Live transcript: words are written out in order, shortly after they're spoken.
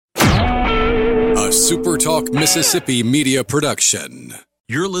a Super Talk Mississippi media production.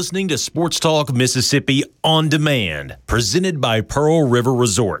 You're listening to Sports Talk Mississippi On Demand, presented by Pearl River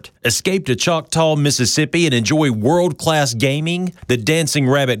Resort. Escape to Choctaw, Mississippi and enjoy world-class gaming, the Dancing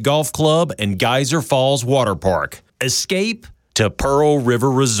Rabbit Golf Club, and Geyser Falls Water Park. Escape to Pearl River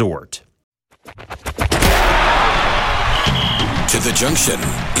Resort. To the junction,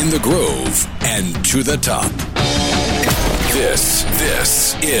 in the Grove, and to the top.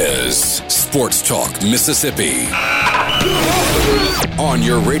 This is Sports Talk Mississippi. On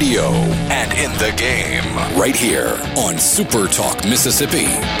your radio and in the game, right here on Super Talk Mississippi.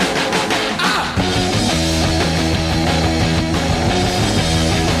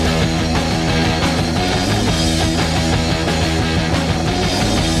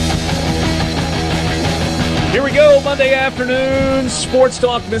 Here we go, Monday afternoon, Sports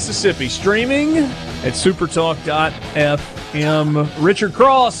Talk Mississippi, streaming at supertalk.fm. Richard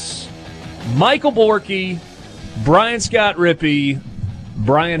Cross, Michael Borky, Brian Scott Rippey,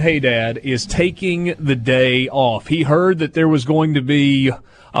 Brian Haydad is taking the day off. He heard that there was going to be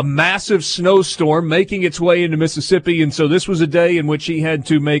a massive snowstorm making its way into Mississippi, and so this was a day in which he had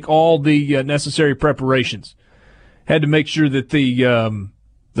to make all the necessary preparations. Had to make sure that the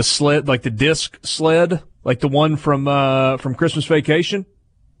sled, like the disc sled, like the one from Christmas Vacation.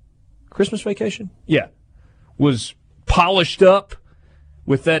 Christmas Vacation? Yeah. Was polished up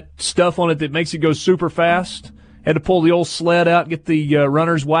with that stuff on it that makes it go super fast. Had to pull the old sled out, get the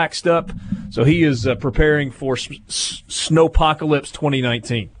runners waxed up. So he is preparing for Snowpocalypse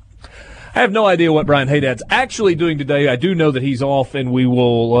 2019. I have no idea what Brian Haydad's actually doing today. I do know that he's off, and we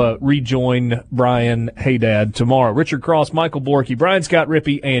will rejoin Brian Haydad tomorrow. Richard Cross, Michael Borky, Brian Scott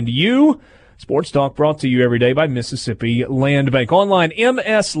Rippey, and you. Sports Talk brought to you every day by Mississippi Land Bank. Online,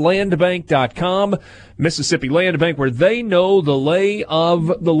 mslandbank.com. Mississippi Land Bank, where they know the lay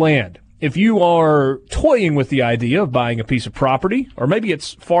of the land. If you are toying with the idea of buying a piece of property, or maybe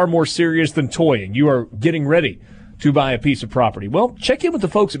it's far more serious than toying, you are getting ready to buy a piece of property, well, check in with the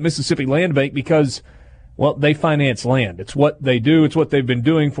folks at Mississippi Land Bank because, well, they finance land. It's what they do. It's what they've been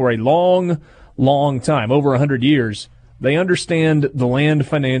doing for a long, long time, over 100 years. They understand the land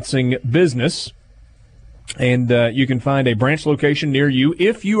financing business, and you can find a branch location near you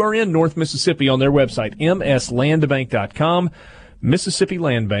if you are in North Mississippi on their website, mslandbank.com. Mississippi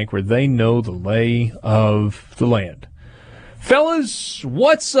Land Bank, where they know the lay of the land. Fellas,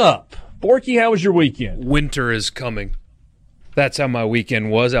 what's up? Borky, how was your weekend? Winter is coming. That's how my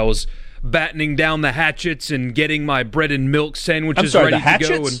weekend was. I was battening down the hatchets and getting my bread and milk sandwiches ready to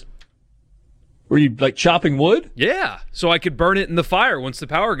go. And were you, like, chopping wood? yeah, so I could burn it in the fire once the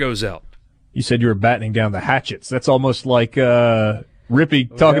power goes out. You said you were battening down the hatchets. That's almost like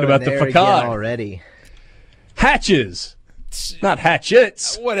Rippey talking about the facade. Already. Hatches. Not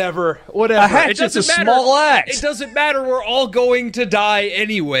hatchets. Whatever. A hatchet's a small axe. It doesn't matter. We're all going to die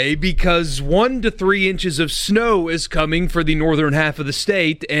anyway because 1 to 3 inches of snow is coming for the northern half of the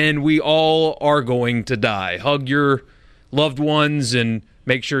state, and we all are going to die. Hug your loved ones and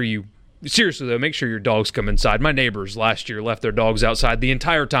make sure you... Seriously, though, make sure your dogs come inside. My neighbors last year left their dogs outside the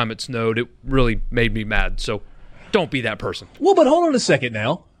entire time it snowed. It really made me mad, so don't be that person. Well, but hold on a second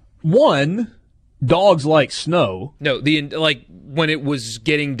now. One, dogs like snow. No, like when it was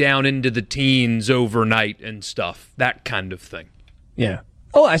getting down into the teens overnight and stuff, that kind of thing. Yeah.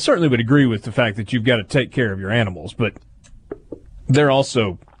 Oh, I certainly would agree with the fact that you've got to take care of your animals, but they're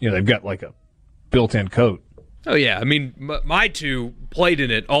also, they've got like a built-in coat. Oh, yeah. I mean, my two played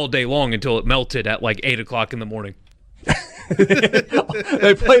in it all day long until it melted at like 8 o'clock in the morning.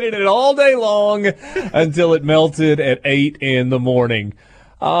 They played in it all day long until it melted at 8 in the morning.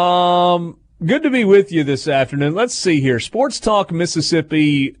 Good to be with you this afternoon. Let's see here. Sports Talk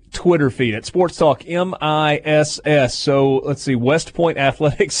Mississippi Twitter feed at Sports Talk MISS. So let's see. West Point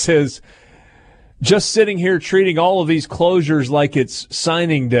Athletics says, just sitting here treating all of these closures like it's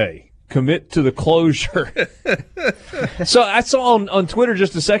signing day. Commit to the closure. So I saw on Twitter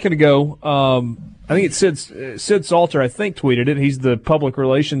just a second ago, I think it's Sid Salter, I think, tweeted it. He's the public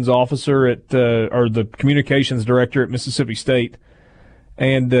relations officer or the communications director at Mississippi State,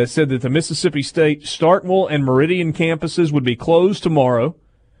 and said that the Mississippi State Starkville and Meridian campuses would be closed tomorrow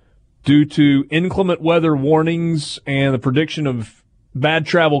due to inclement weather warnings and the prediction of bad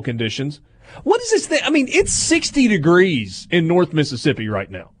travel conditions. What is this thing? I mean, it's 60 degrees in North Mississippi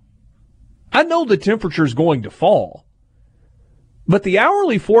right now. I know the temperature is going to fall, but the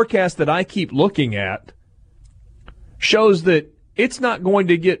hourly forecast that I keep looking at shows that it's not going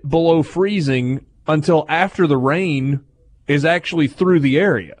to get below freezing until after the rain is actually through the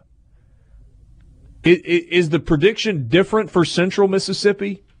area. Is the prediction different for central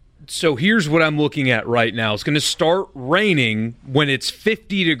Mississippi So here's what I'm looking at right now. It's going to start raining when it's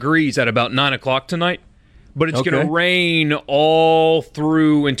 50 degrees at about 9 o'clock tonight, but it's going to rain all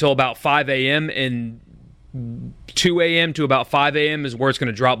through until about 5 a.m., and 2 a.m. to about 5 a.m. is where it's going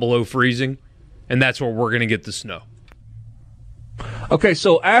to drop below freezing, and that's where we're going to get the snow. Okay,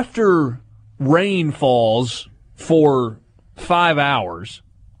 so after rain falls for 5 hours,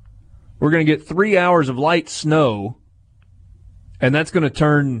 we're going to get 3 hours of light snow, and that's going to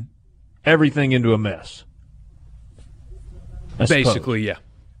turn everything into a mess. Basically, yeah.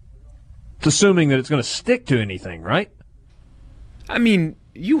 It's assuming that it's going to stick to anything, right? I mean,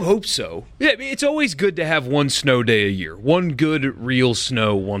 you hope so. Yeah, it's always good to have one snow day a year. One good, real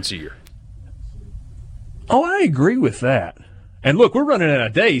snow once a year. Oh, I agree with that. And look, we're running out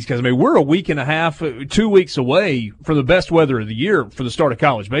of days because, we're a week and a half, 2 weeks away from the best weather of the year for the start of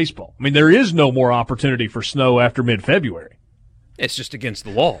college baseball. There is no more opportunity for snow after mid-February. It's just against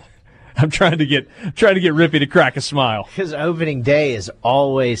the law. I'm trying to get Rippy to crack a smile. His opening day is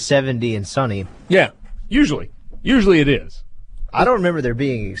always 70 and sunny. Yeah, usually it is. I don't remember there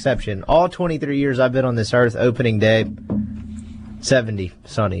being an exception. All 23 years I've been on this earth, opening day, 70,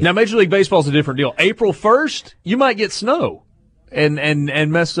 sunny. Now, Major League Baseball's a different deal. April 1st, you might get snow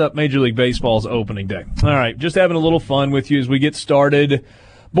and mess up Major League Baseball's opening day. All right, just having a little fun with you as we get started.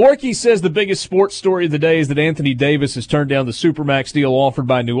 Borky says the biggest sports story of the day is that Anthony Davis has turned down the Supermax deal offered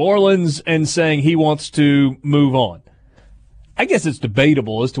by New Orleans and saying he wants to move on. I guess it's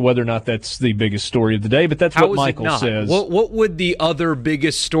debatable as to whether or not that's the biggest story of the day, but that's what Michael says. What would the other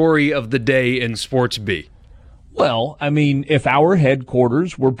biggest story of the day in sports be? Well, if our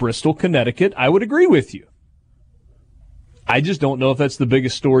headquarters were Bristol, Connecticut, I would agree with you. I just don't know if that's the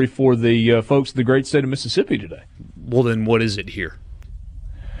biggest story for the folks of the great state of Mississippi today. Well, then what is it here?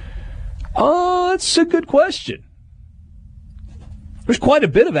 That's a good question. There's quite a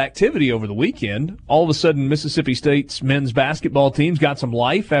bit of activity over the weekend. All of a sudden, Mississippi State's men's basketball team's got some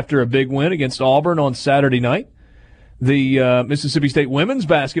life after a big win against Auburn on Saturday night. The Mississippi State women's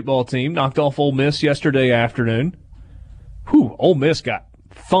basketball team knocked off Ole Miss yesterday afternoon. Ole Miss got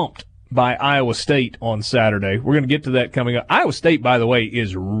thumped by Iowa State on Saturday. We're going to get to that coming up. Iowa State, by the way,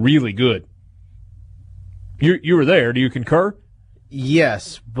 is really good. You were there. Do you concur?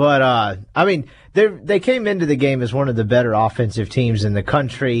 Yes, but they came into the game as one of the better offensive teams in the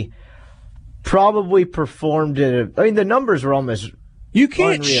country. Probably performed at the numbers were almost you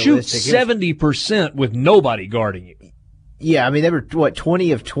can't shoot 70% with nobody guarding you. Yeah, they were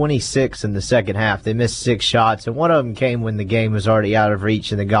 20 of 26 in the second half. They missed 6 shots, and one of them came when the game was already out of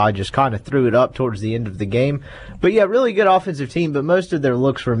reach, and the guy just kind of threw it up towards the end of the game. But yeah, really good offensive team, but most of their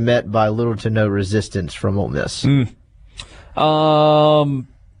looks were met by little to no resistance from Ole Miss.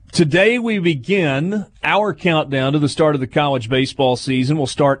 Today we begin our countdown to the start of the college baseball season. We'll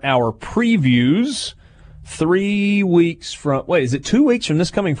start our previews 3 weeks from... Wait, is it 2 weeks from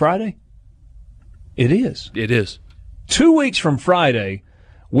this coming Friday? It is. It is. 2 weeks from Friday,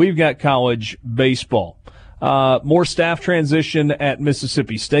 we've got college baseball. More staff transition at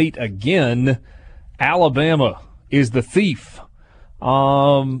Mississippi State. Again, Alabama is the thief.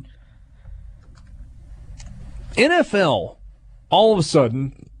 NFL, all of a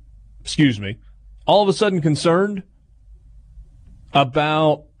sudden concerned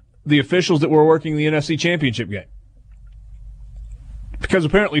about the officials that were working the NFC Championship game. Because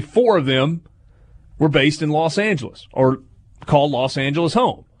apparently 4 of them were based in Los Angeles, or called Los Angeles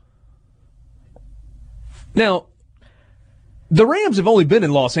home. Now, the Rams have only been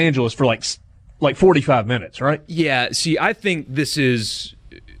in Los Angeles for like 45 minutes, right? Yeah, see, I think this is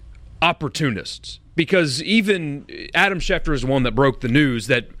opportunists. Because even Adam Schefter is the one that broke the news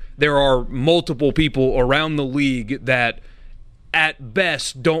that there are multiple people around the league that at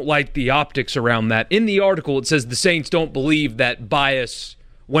best don't like the optics around that. In the article, it says the Saints don't believe that bias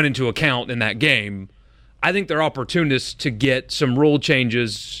went into account in that game. I think they're opportunists to get some rule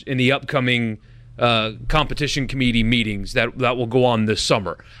changes in the upcoming competition committee meetings that will go on this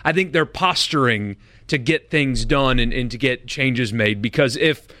summer. I think they're posturing to get things done and to get changes made, because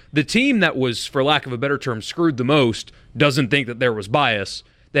if the team that was, for lack of a better term, screwed the most doesn't think that there was bias,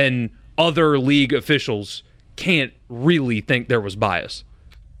 then other league officials can't really think there was bias.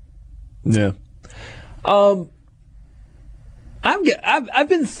 Yeah. I've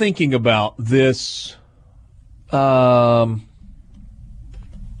been thinking about this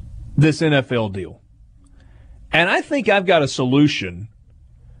this NFL deal, and I think I've got a solution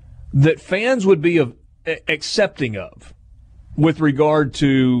that fans would be accepting of with regard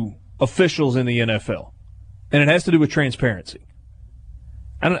to officials in the NFL, and it has to do with transparency.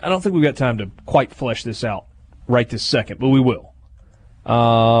 I don't think we've got time to quite flesh this out right this second, but we will.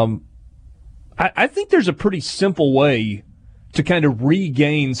 I think there's a pretty simple way to kind of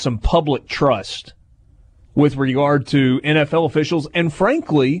regain some public trust with regard to NFL officials. And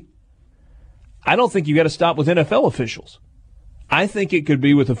frankly, I don't think you got to stop with NFL officials. I think it could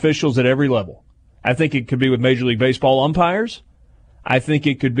be with officials at every level. I think it could be with Major League Baseball umpires. I think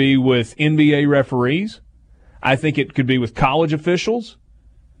it could be with NBA referees. I think it could be with college officials.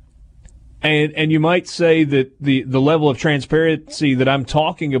 And you might say that the level of transparency that I'm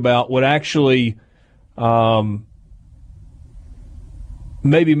talking about would actually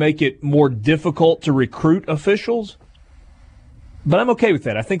maybe make it more difficult to recruit officials. But I'm okay with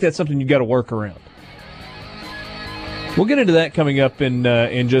that. I think that's something you got to work around. We'll get into that coming up in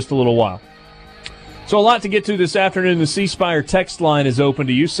just a little while. So a lot to get to this afternoon. The C Spire text line is open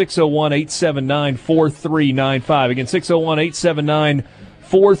to you, 601-879-4395. Again,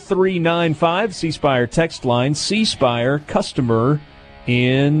 601-879-4395. C Spire text line. C Spire, customer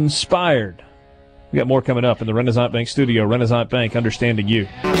inspired. We got more coming up in the Renaissance Bank studio. Renaissance Bank, understanding you.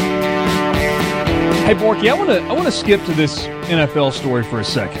 Hey, Borky, I want to skip to this NFL story for a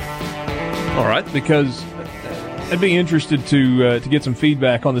second. All right. Because I'd be interested to get some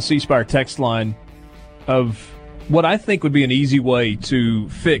feedback on the C Spire text line of what I think would be an easy way to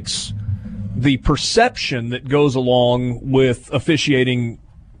fix the perception that goes along with officiating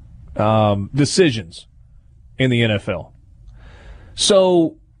decisions in the NFL.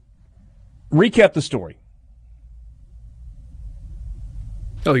 So, recap the story.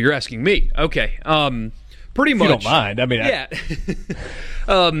 Oh, you're asking me. Okay. Pretty much. If you don't mind. I mean, yeah.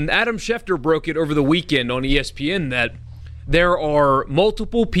 Adam Schefter broke it over the weekend on ESPN that there are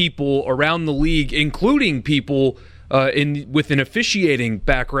multiple people around the league, including people with an officiating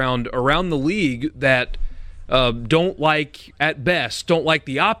background around the league that don't like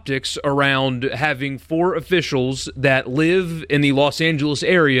the optics around having 4 officials that live in the Los Angeles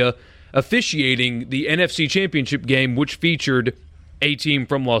area officiating the NFC Championship game, which featured a team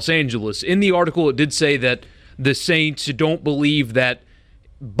from Los Angeles. In the article, it did say that the Saints don't believe that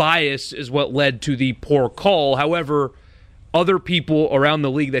bias is what led to the poor call. However, other people around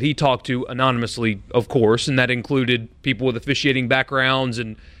the league that he talked to, anonymously, of course, and that included people with officiating backgrounds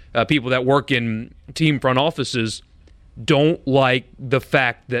and people that work in team front offices, don't like the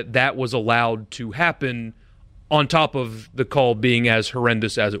fact that that was allowed to happen on top of the call being as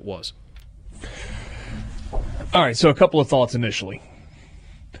horrendous as it was. All right, so a couple of thoughts initially.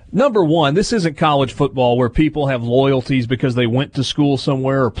 Number one, this isn't college football where people have loyalties because they went to school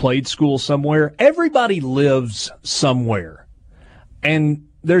somewhere or played school somewhere. Everybody lives somewhere. And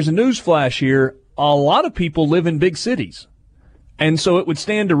there's a news flash here. A lot of people live in big cities. And so it would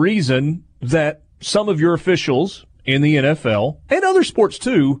stand to reason that some of your officials in the NFL, and other sports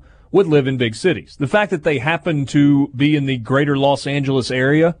too, would live in big cities. The fact that they happen to be in the greater Los Angeles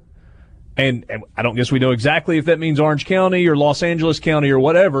area, and I don't guess we know exactly if that means Orange County or Los Angeles County or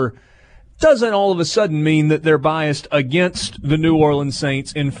whatever, doesn't all of a sudden mean that they're biased against the New Orleans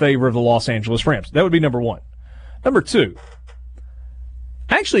Saints in favor of the Los Angeles Rams. That would be number one. Number two,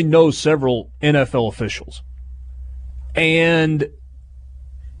 I actually know several NFL officials. And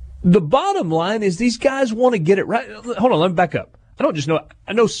the bottom line is these guys want to get it right. Hold on, let me back up.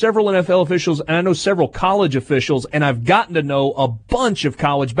 I know several NFL officials, and I know several college officials, and I've gotten to know a bunch of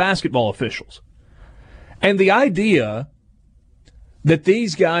college basketball officials. And the idea that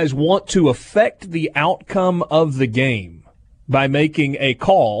these guys want to affect the outcome of the game by making a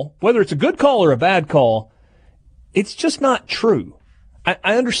call, whether it's a good call or a bad call, it's just not true. I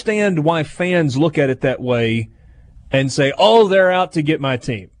understand why fans look at it that way and say, oh, they're out to get my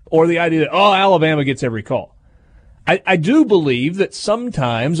team. Or the idea that, oh, Alabama gets every call. I do believe that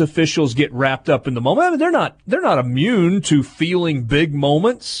sometimes officials get wrapped up in the moment. I mean, they're not immune to feeling big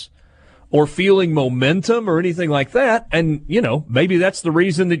moments or feeling momentum or anything like that. And, maybe that's the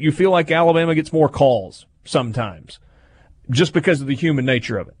reason that you feel like Alabama gets more calls sometimes, just because of the human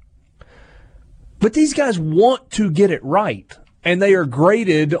nature of it. But these guys want to get it right, and they are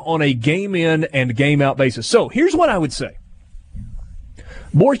graded on a game-in and game-out basis. So here's what I would say.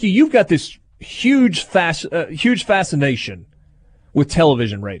 Borky, you've got this huge fascination with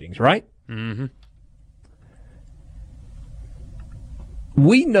television ratings, right? Mm-hmm.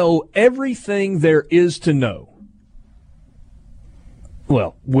 We know everything there is to know.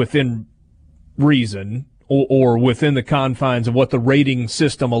 Well, within reason or within the confines of what the rating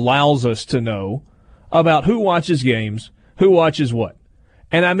system allows us to know about who watches games, who watches what.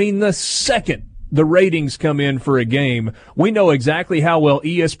 And I mean, the second the ratings come in for a game, we know exactly how well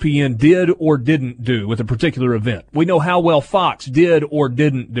ESPN did or didn't do with a particular event. We know how well Fox did or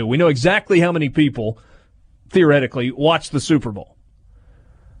didn't do. We know exactly how many people, theoretically, watched the Super Bowl.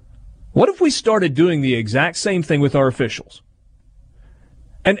 What if we started doing the exact same thing with our officials?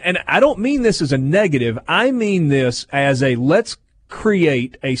 And I don't mean this as a negative. I mean this as a let's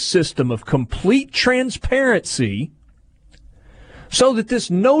create a system of complete transparency so that this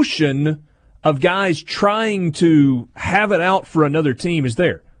notion of guys trying to have it out for another team is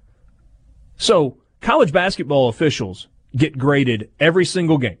there. So college basketball officials get graded every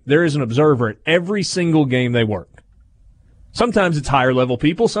single game. There is an observer at every single game they work. Sometimes it's higher level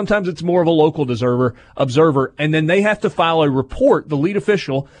people. Sometimes it's more of a local observer. And then they have to file a report. The lead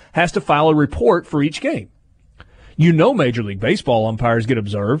official has to file a report for each game. You know, Major League Baseball umpires get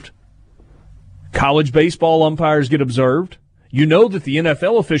observed. College baseball umpires get observed. You know that the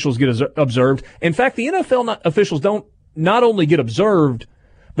NFL officials get observed. In fact, the NFL officials don't not only get observed,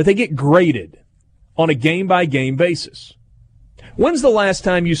 but they get graded on a game-by-game basis. When's the last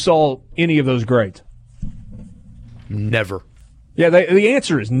time you saw any of those grades? Never. Yeah, the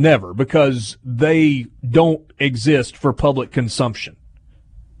answer is never, because they don't exist for public consumption.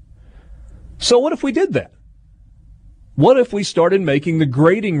 So what if we did that? What if we started making the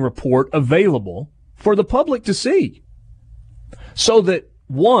grading report available for the public to see? So that,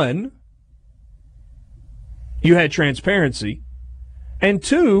 one, you had transparency, and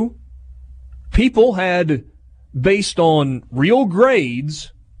two, people had, based on real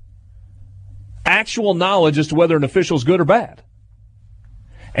grades, actual knowledge as to whether an official's good or bad.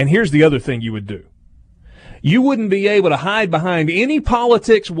 And here's the other thing you would do. You wouldn't be able to hide behind any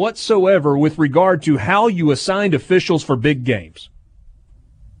politics whatsoever with regard to how you assigned officials for big games.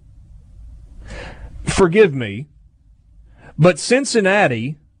 Forgive me, but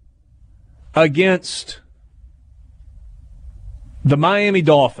Cincinnati against the Miami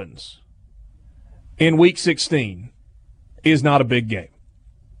Dolphins in Week 16 is not a big game.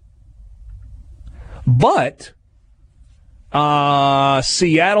 But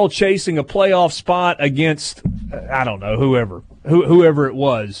Seattle chasing a playoff spot against, I don't know, whoever it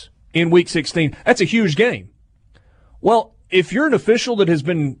was in Week 16, that's a huge game. Well, if you're an official that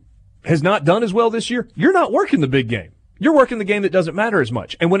has not done as well this year, you're not working the big game. You're working the game that doesn't matter as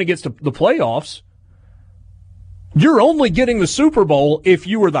much. And when it gets to the playoffs, you're only getting the Super Bowl if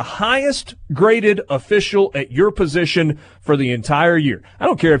you were the highest graded official at your position for the entire year. I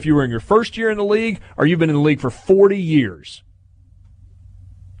don't care if you were in your first year in the league or you've been in the league for 40 years.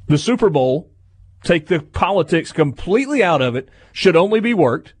 The Super Bowl, take the politics completely out of it, should only be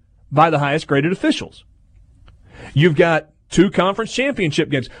worked by the highest graded officials. You've got 2 conference championship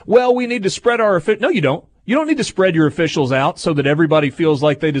games. Well, we need to spread our officials. No, you don't. You don't need to spread your officials out so that everybody feels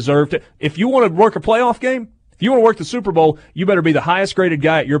like they deserve to. If you want to work a playoff game, if you want to work the Super Bowl, you better be the highest graded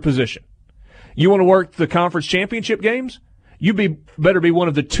guy at your position. You want to work the conference championship games? Better be one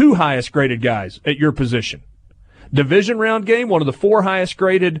of the 2 highest graded guys at your position. Division round game, one of the 4 highest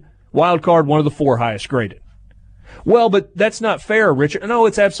graded. Wild card, one of the 4 highest graded. Well, but that's not fair, Richard. No,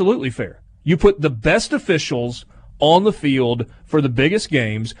 it's absolutely fair. You put the best officials on the field for the biggest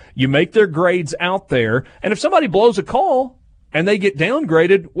games. You make their grades out there. And if somebody blows a call and they get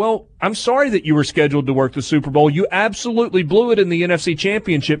downgraded, well, I'm sorry that you were scheduled to work the Super Bowl. You absolutely blew it in the NFC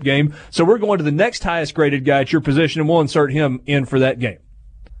Championship game. So we're going to the next highest graded guy at your position, and we'll insert him in for that game.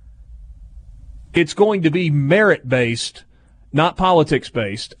 It's going to be merit-based, not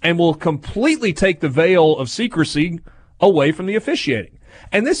politics-based, and will completely take the veil of secrecy away from the officiating.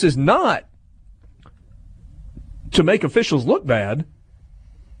 And this is not to make officials look bad.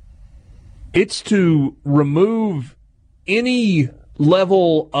 It's to remove any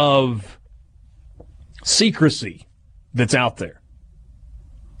level of secrecy that's out there.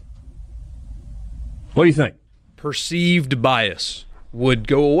 What do you think? Perceived bias would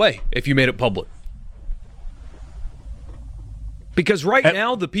go away if you made it public. Because right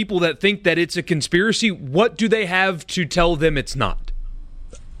now, the people that think that it's a conspiracy, what do they have to tell them it's not?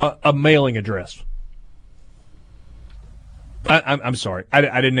 A mailing address. I'm sorry. I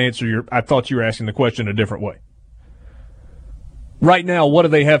didn't answer I thought you were asking the question a different way. Right now, what do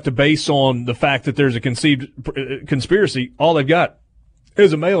they have to base on the fact that there's a conceived conspiracy? All they've got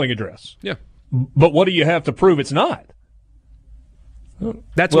is a mailing address. Yeah. But what do you have to prove it's not?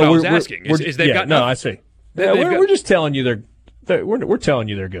 That's what I was asking. Is they've got nothing. No, I see. Yeah, we're just telling you we're telling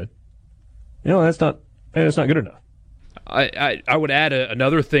you they're good. You know, that's not good enough. I would add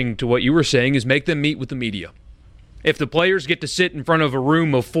another thing to what you were saying is make them meet with the media. If the players get to sit in front of a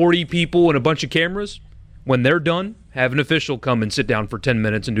room of 40 people and a bunch of cameras, when they're done, have an official come and sit down for 10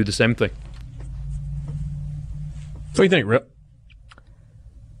 minutes and do the same thing. What do you think, Rip?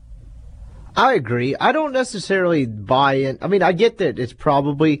 I agree. I don't necessarily buy in. I mean, I get that it's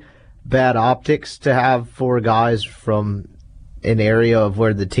probably bad optics to have 4 guys from an area of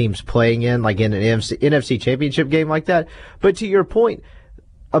where the team's playing in, like in an NFC championship game like that. But to your point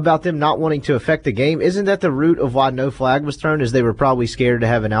about them not wanting to affect the game, isn't that the root of why no flag was thrown? Is they were probably scared to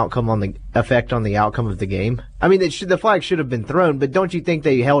have an effect on the outcome of the game? I mean, the flag should have been thrown, but don't you think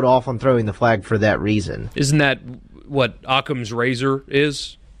they held off on throwing the flag for that reason? Isn't that what Occam's razor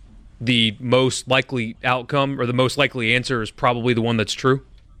is? The most likely outcome, or the most likely answer, is probably the one that's true?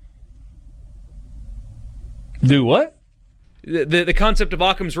 Do what? The concept of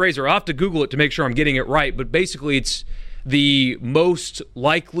Occam's razor. I'll have to Google it to make sure I'm getting it right, but basically it's the most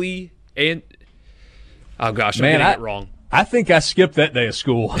likely and oh gosh, I'm getting it wrong. I think I skipped that day of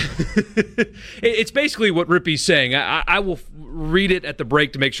school. It's basically what Rippy's saying. I will read it at the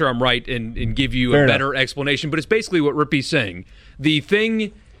break to make sure I'm right and give you Fair a better enough. explanation, but it's basically what Rippy's saying. The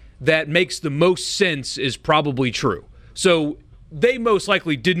thing that makes the most sense is probably true. So they most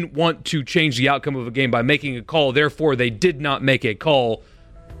likely didn't want to change the outcome of a game by making a call, therefore they did not make a call,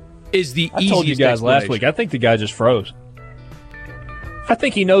 is the easiest I told you guys last week, I think the guy just froze. I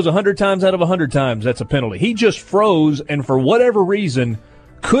think he knows 100 times out of 100 times that's a penalty. He just froze and for whatever reason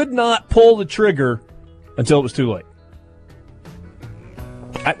could not pull the trigger until it was too late.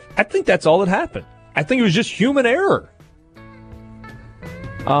 I think that's all that happened. I think it was just human error.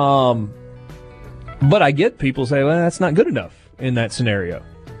 But I get people say, well, that's not good enough in that scenario.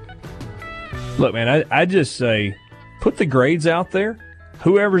 Look, man, I just say put the grades out there.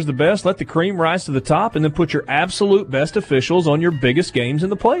 Whoever's the best, let the cream rise to the top, and then put your absolute best officials on your biggest games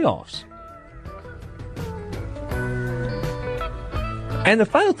in the playoffs. And the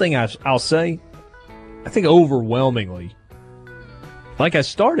final thing I'll say, I think overwhelmingly, like I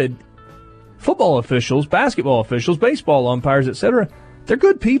started, football officials, basketball officials, baseball umpires, etc., they're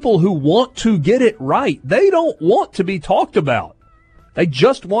good people who want to get it right. They don't want to be talked about. They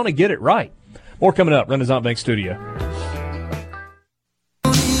just want to get it right. More coming up, Renaissance Bank Studio.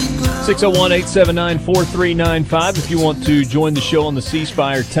 601-879-4395 if you want to join the show on the C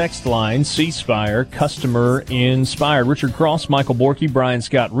Spire text line. C Spire, customer inspired. Richard Cross, Michael Borky, Brian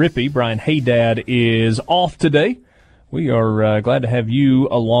Scott Rippey. Brian Haydad is off today. We are glad to have you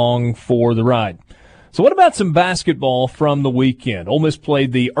along for the ride. So what about some basketball from the weekend? Ole Miss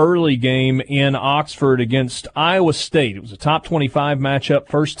played the early game in Oxford against Iowa State. It was a top 25 matchup.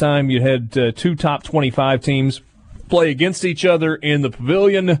 First time you had two top 25 teams play against each other in the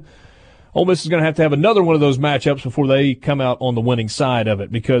Pavilion. Ole Miss is going to have another one of those matchups before they come out on the winning side of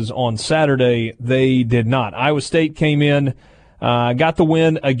it, because on Saturday they did not. Iowa State came in, got the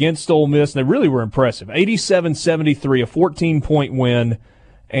win against Ole Miss, and they really were impressive. 87-73, a 14-point win.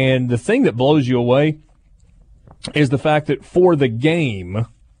 And the thing that blows you away is the fact that for the game,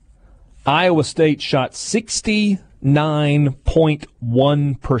 Iowa State shot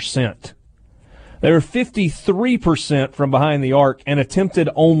 69.1%. They were 53% from behind the arc and attempted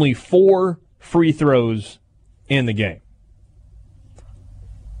only 4 free throws in the game.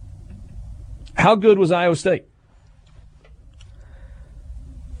 How good was Iowa State?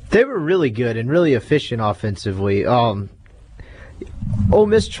 They were really good and really efficient offensively. Ole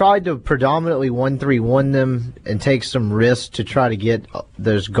Miss tried to predominantly 1-3-1 them and take some risks to try to get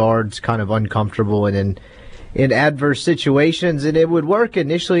those guards kind of uncomfortable and in adverse situations, and it would work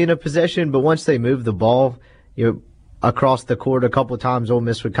initially in a possession, but once they moved the ball across the court a couple of times, Ole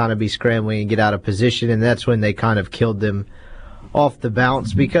Miss would kind of be scrambling and get out of position, and that's when they kind of killed them off the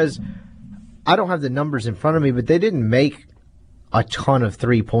bounce, because I don't have the numbers in front of me, but they didn't make a ton of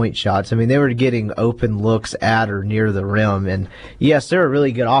three-point shots. I mean, they were getting open looks at or near the rim, and yes, they're a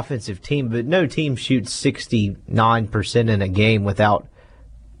really good offensive team, but no team shoots 69% in a game without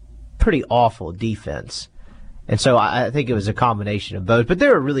pretty awful defense. And so I think it was a combination of both. But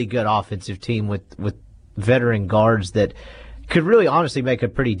they're a really good offensive team with veteran guards that could really honestly make a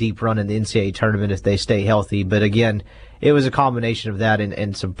pretty deep run in the NCAA tournament if they stay healthy. But again, it was a combination of that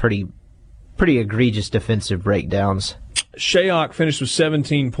and some pretty egregious defensive breakdowns. Shayok finished with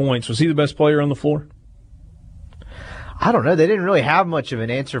 17 points. Was he the best player on the floor? I don't know. They didn't really have much of an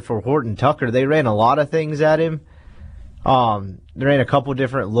answer for Horton Tucker. They ran a lot of things at him. They ran a couple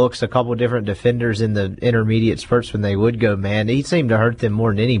different looks, a couple different defenders in the intermediate spurts when they would go man. He seemed to hurt them more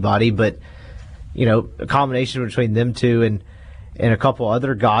than anybody, but, a combination between them two and a couple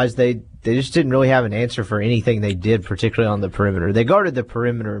other guys, they just didn't really have an answer for anything they did, particularly on the perimeter. They guarded the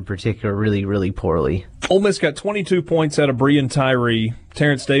perimeter in particular really, really poorly. Ole Miss got 22 points out of Breon Tyree.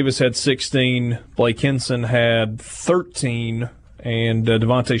 Terrence Davis had 16. Blake Henson had 13. And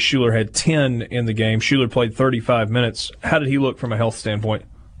Devontae Shuler had 10 in the game. Shuler played 35 minutes. How did he look from a health standpoint?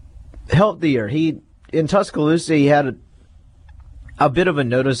 Healthier. In Tuscaloosa, he had a bit of a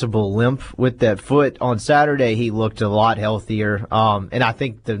noticeable limp with that foot. On Saturday, he looked a lot healthier, and I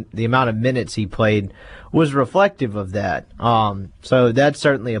think the amount of minutes he played was reflective of that. So that's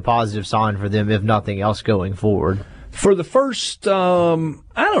certainly a positive sign for them, if nothing else, going forward. For the first, 14,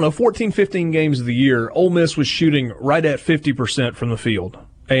 15 games of the year, Ole Miss was shooting right at 50% from the field.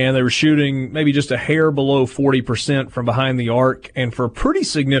 And they were shooting maybe just a hair below 40% from behind the arc. And for a pretty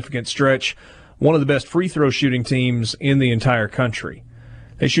significant stretch, one of the best free throw shooting teams in the entire country.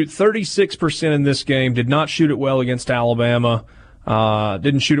 They shoot 36% in this game, did not shoot it well against Alabama,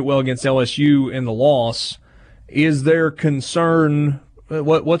 didn't shoot it well against LSU in the loss. Is there concern?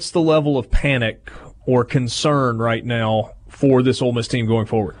 What's the level of panic or concern right now for this Ole Miss team going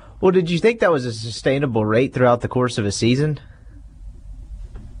forward? Well, did you think that was a sustainable rate throughout the course of a season?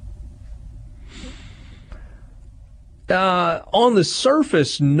 On the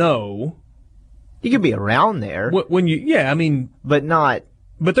surface, no. You could be around there. But not.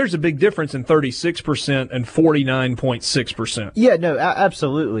 But there's a big difference in 36% and 49.6%. Yeah, no,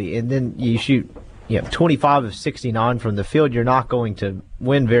 absolutely. And then you shoot 25 of 69 from the field, you're not going to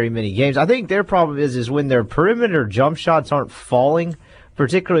win very many games. I think their problem is when their perimeter jump shots aren't falling,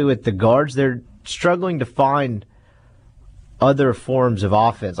 particularly with the guards, they're struggling to find other forms of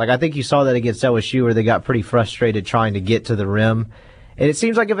offense. Like I think you saw that against LSU where they got pretty frustrated trying to get to the rim. And it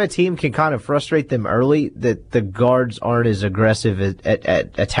seems like if a team can kind of frustrate them early, that the guards aren't as aggressive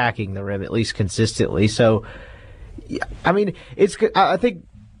at attacking the rim, at least consistently. So, I mean, I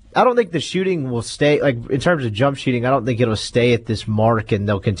don't think the shooting will stay, like in terms of jump shooting, I don't think it'll stay at this mark and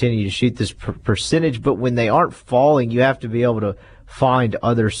they'll continue to shoot this percentage. But when they aren't falling, you have to be able to find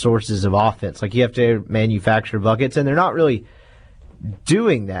other sources of offense. Like you have to manufacture buckets, and they're not really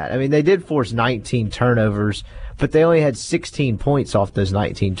doing that. I mean, they did force 19 turnovers, but they only had 16 points off those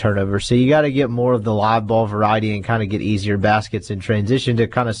 19 turnovers. So you got to get more of the live ball variety and kind of get easier baskets in transition to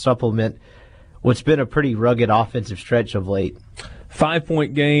kind of supplement what's been a pretty rugged offensive stretch of late.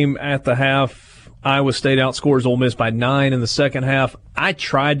 5-point game at the half. Iowa State outscores Ole Miss by 9 in the second half. I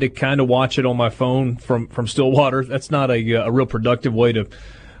tried to kind of watch it on my phone from Stillwater. That's not a real productive way to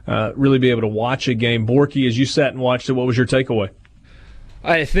really be able to watch a game. Borky, as you sat and watched it, what was your takeaway?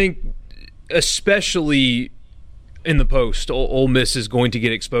 I think especially in the post, Ole Miss is going to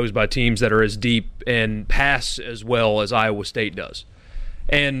get exposed by teams that are as deep and pass as well as Iowa State does.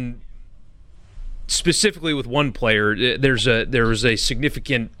 And specifically with one player, there was a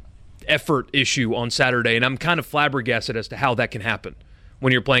significant effort issue on Saturday, and I'm kind of flabbergasted as to how that can happen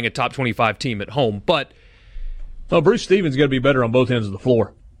when you're playing a top 25 team at home. But Bruce Stevens got to be better on both ends of the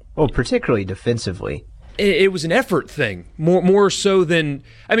floor. Well, particularly defensively. It was an effort thing, more so than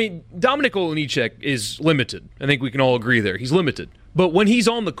 – I mean, Dominic Olejniczak is limited. I think we can all agree there. He's limited. But when he's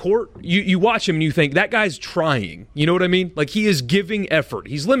on the court, you watch him and you think, that guy's trying. You know what I mean? Like, he is giving effort.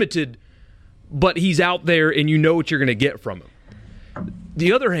 He's limited, but he's out there and you know what you're going to get from him.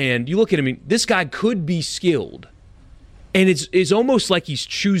 The other hand, you look at him, and this guy could be skilled, and it's almost like he's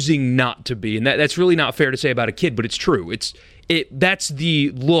choosing not to be, and that's really not fair to say about a kid, but it's true. That's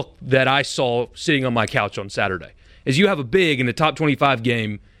the look that I saw sitting on my couch on Saturday, is you have a big in a top 25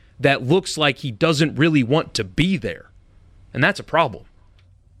 game that looks like he doesn't really want to be there, and that's a problem.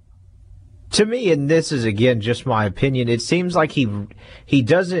 To me, and this is, again, just my opinion, it seems like he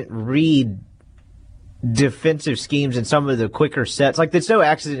doesn't read defensive schemes in some of the quicker sets. Like, it's no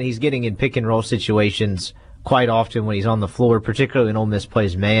accident he's getting in pick and roll situations quite often when he's on the floor, particularly when Ole Miss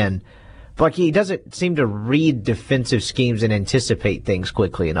plays man. But like, he doesn't seem to read defensive schemes and anticipate things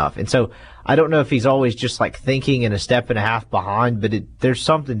quickly enough. And so I don't know if he's always just like thinking and a step and a half behind, but there's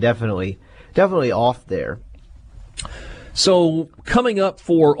something definitely off there. So coming up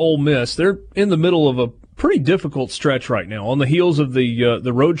for Ole Miss, they're in the middle of a pretty difficult stretch right now. On the heels of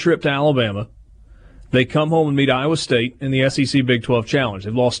the road trip to Alabama, they come home and meet Iowa State in the SEC Big 12 Challenge.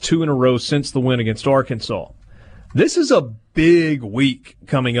 They've lost 2 in a row since the win against Arkansas. This is a big week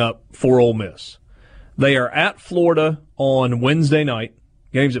coming up for Ole Miss. They are at Florida on Wednesday night,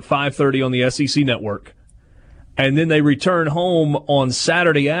 games at 5:30 on the SEC Network. And then they return home on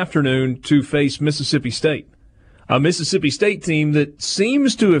Saturday afternoon to face Mississippi State. A Mississippi State team that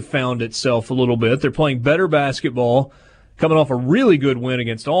seems to have found itself a little bit. They're playing better basketball, coming off a really good win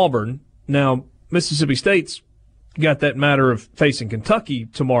against Auburn. Now, Mississippi State's got that matter of facing Kentucky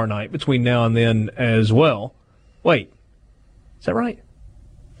tomorrow night between now and then as well. Wait, is that right?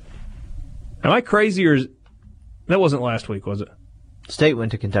 Am I crazy, or that wasn't last week, was it? State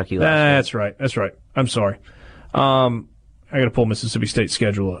went to Kentucky last week. That's right. I'm sorry. I got to pull Mississippi State's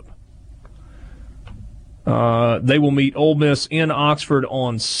schedule up. They will meet Ole Miss in Oxford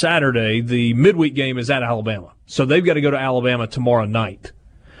on Saturday. The midweek game is at Alabama. So they've got to go to Alabama tomorrow night.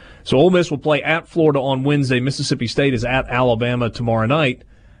 So Ole Miss will play at Florida on Wednesday. Mississippi State is at Alabama tomorrow night.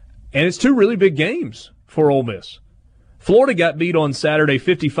 And it's two really big games for Ole Miss. Florida got beat on Saturday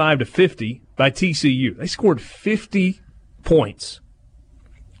 55-50 by TCU. They scored 50 points.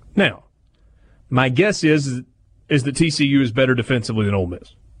 Now, my guess is that TCU is better defensively than Ole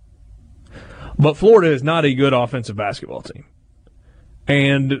Miss. But Florida is not a good offensive basketball team.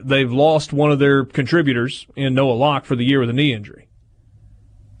 And they've lost one of their contributors in Noah Locke for the year with a knee injury.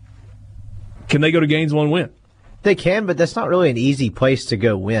 Can they go to Gainesville and win? They can, but that's not really an easy place to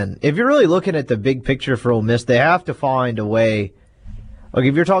go win. If you're really looking at the big picture for Ole Miss, they have to find a way. Like,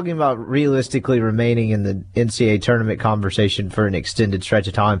 if you're talking about realistically remaining in the NCAA tournament conversation for an extended stretch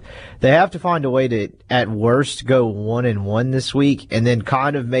of time, they have to find a way to, at worst, go 1-1 this week and then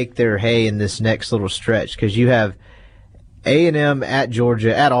kind of make their hay in this next little stretch, because you have A&M at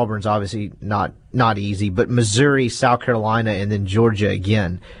Georgia, at Auburn's obviously not easy, but Missouri, South Carolina, and then Georgia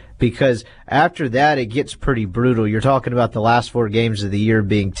again. Because after that, it gets pretty brutal. You're talking about the last 4 games of the year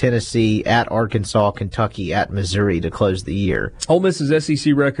being Tennessee, at Arkansas, Kentucky, at Missouri to close the year. Ole Miss's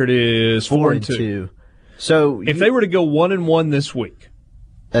SEC record is 4-2. So if they were to go 1-1 this week,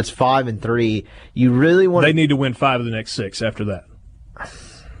 that's 5-3. You really want? They need to win 5 of the next 6 after that.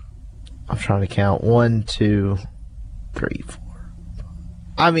 I'm trying to count 1, 2, 3, 4.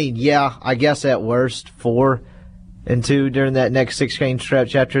 I mean, yeah, I guess at worst 4-2 during that next 6-game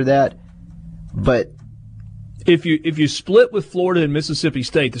stretch after that. But if you split with Florida and Mississippi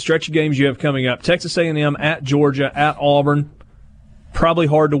State, the stretch of games you have coming up, Texas A&M at Georgia, at Auburn, probably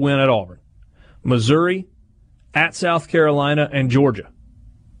hard to win at Auburn. Missouri, at South Carolina, and Georgia.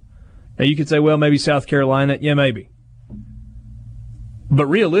 Now you could say, well, maybe South Carolina. Yeah, maybe. But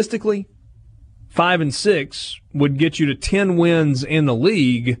realistically, 5 and 6 would get you to 10 wins in the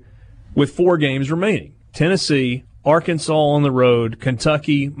league with 4 games remaining. Tennessee, Arkansas on the road,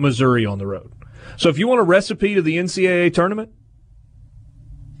 Kentucky, Missouri on the road. So if you want a recipe to the NCAA tournament,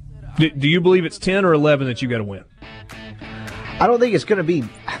 do you believe it's 10 or 11 that you got to win? I don't think it's going to be.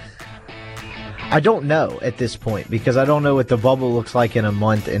 I don't know at this point, because I don't know what the bubble looks like in a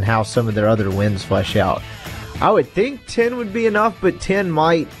month and how some of their other wins flesh out. I would think 10 would be enough, but 10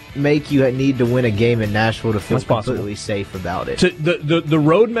 might make you need to win a game in Nashville to feel completely safe about it. The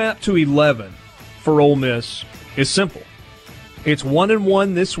roadmap to 11 for Ole Miss is simple. It's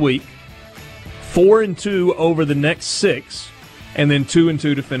 1-1 this week, 4-2 over the next 6, and then 2-2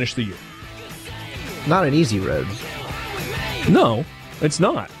 to finish the year. Not an easy road. No, it's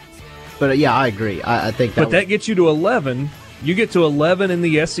not. But yeah, I agree. I think that. But that gets you to 11. You get to 11 in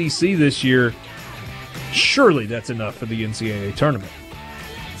the SEC this year. Surely that's enough for the NCAA tournament.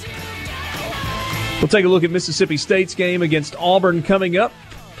 We'll take a look at Mississippi State's game against Auburn coming up.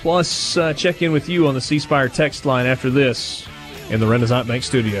 Plus, check in with you on the C Spire text line after this in the Renaissance Bank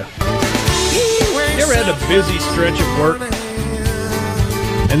studio. You ever had a busy stretch of work,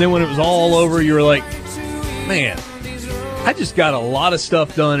 and then when it was all over, you were like, man, I just got a lot of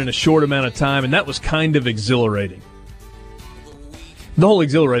stuff done in a short amount of time, and that was kind of exhilarating. The whole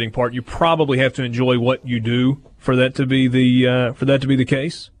exhilarating part, you probably have to enjoy what you do for that to be the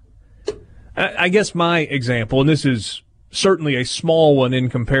case. I guess my example, and this is certainly a small one in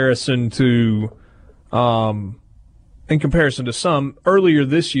comparison to some. Earlier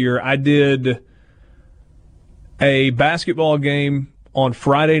this year, I did a basketball game on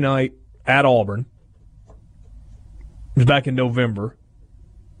Friday night at Auburn. It was back in November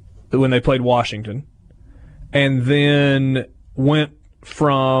when they played Washington, and then went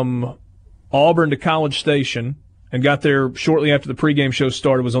from Auburn to College Station and got there shortly after the pregame show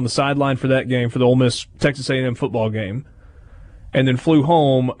started. Was on the sideline for that game, for the Ole Miss Texas A&M football game. And then flew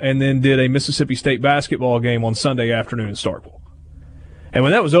home and then did a Mississippi State basketball game on Sunday afternoon in Starkville. And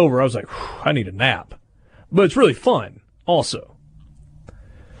when that was over, I was like, I need a nap. But it's really fun also.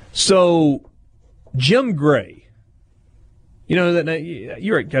 So, Jim Gray. You know that name?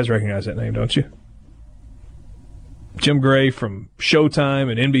 You guys recognize that name, don't you? Jim Gray from Showtime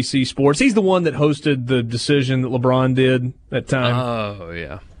and NBC Sports. He's the one that hosted the decision that LeBron did that time. Oh,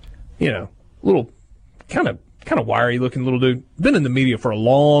 yeah. You know, little kind of wiry-looking little dude. Been in the media for a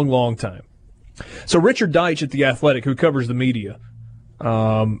long, long time. So Richard Deitch at The Athletic, who covers the media,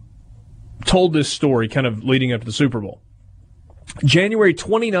 told this story kind of leading up to the Super Bowl. January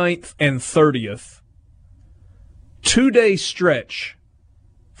 29th and 30th, 2-day stretch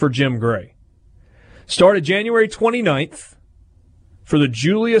for Jim Gray. Started January 29th for the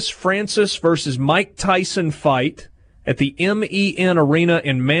Julius Francis versus Mike Tyson fight at the MEN Arena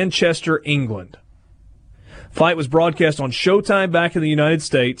in Manchester, England. Fight was broadcast on Showtime back in the United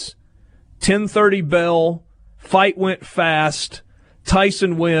States. 10:30 bell. Fight went fast.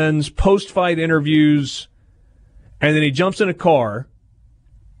 Tyson wins. Post-fight interviews. And then he jumps in a car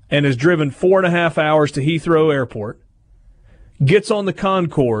and is driven 4.5 hours to Heathrow Airport. Gets on the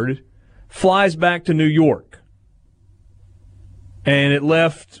Concorde. Flies back to New York. And it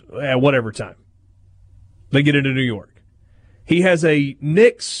left at whatever time. They get into New York. He has a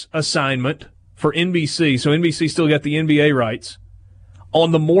Knicks assignment for NBC, so NBC still got the NBA rights,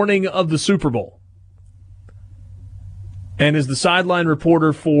 on the morning of the Super Bowl. And is the sideline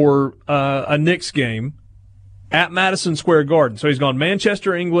reporter for a Knicks game at Madison Square Garden. So he's gone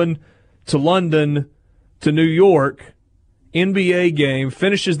Manchester, England, to London, to New York, NBA game,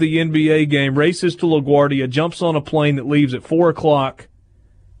 finishes the NBA game, races to LaGuardia, jumps on a plane that leaves at 4 o'clock,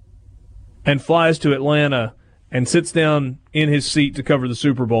 and flies to Atlanta and sits down in his seat to cover the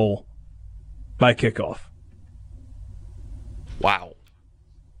Super Bowl by kickoff. Wow.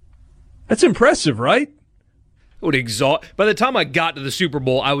 That's impressive, right? It would exhaust. By the time I got to the Super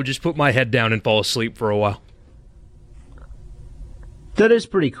Bowl, I would just put my head down and fall asleep for a while. That is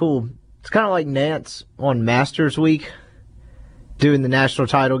pretty cool. It's kind of like Nance on Masters Week, doing the national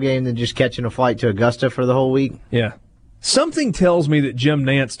title game, then just catching a flight to Augusta for the whole week. Yeah. Something tells me that Jim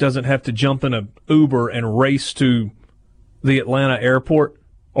Nance doesn't have to jump in an Uber and race to the Atlanta airport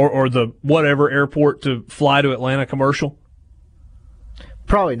or the whatever airport to fly to Atlanta commercial.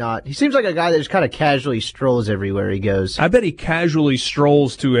 Probably not. He seems like a guy that just kind of casually strolls everywhere he goes. I bet he casually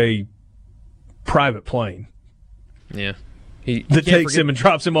strolls to a private plane. Yeah. That takes him and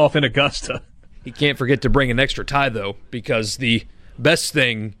drops him off in Augusta. He can't forget to bring an extra tie, though, because the best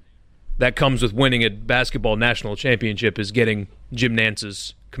thing that comes with winning a basketball national championship is getting Jim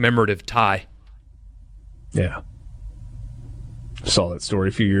Nance's commemorative tie. Yeah. Saw that story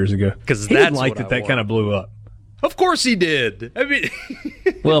a few years ago. Because he didn't like that kind of blew up. Of course he did. I mean,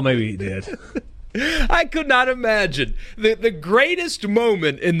 well, maybe he did. I could not imagine the greatest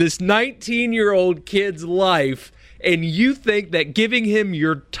moment in this 19-year-old kid's life, and you think that giving him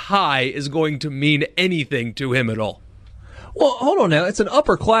your tie is going to mean anything to him at all. Well, hold on now. It's an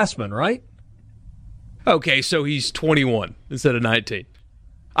upperclassman, right? Okay, so he's 21 instead of 19.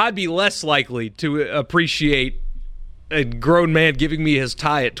 I'd be less likely to appreciate a grown man giving me his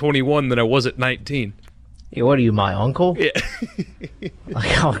tie at 21 than I was at 19. Yeah, what are you, my uncle? Yeah.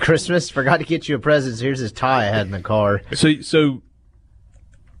 Like on Christmas, forgot to get you a present. So here's his tie I had in the car. So,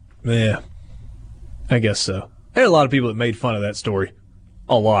 yeah, I guess so. There are a lot of people that made fun of that story.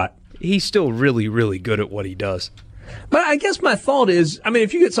 A lot. He's still really, really good at what he does. But I guess my thought is, I mean,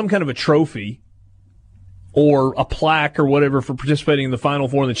 if you get some kind of a trophy or a plaque or whatever for participating in the Final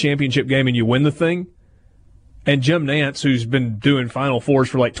Four in the championship game and you win the thing, and Jim Nance, who's been doing Final Fours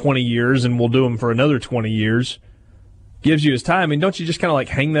for like 20 years and will do them for another 20 years, gives you his tie. I mean, don't you just kind of like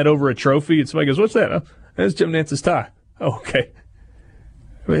hang that over a trophy and somebody goes, what's that? Oh, that's Jim Nance's tie. Oh, okay.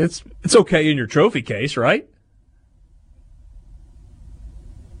 I mean, it's okay in your trophy case, right?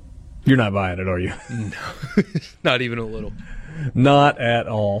 You're not buying it, are you? No, not even a little. Not at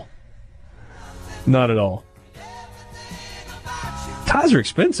all. Not at all. Ties are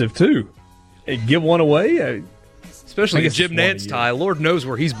expensive, too. Hey, give one away? Especially a Jim Nance tie. Lord knows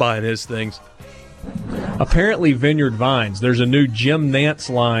where he's buying his things. Apparently, Vineyard Vines, there's a new Jim Nance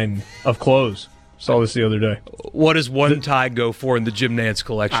line of clothes. Saw this the other day. What does one tie go for in the Jim Nance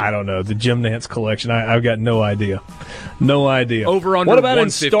collection? I don't know. The Jim Nance collection. I've got no idea. No idea. Over, under, what about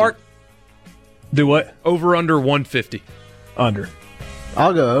 150? In Stark? Do what? Over, under 150. Under.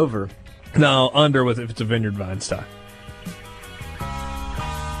 I'll go over. No, under if it's a Vineyard Vines tie.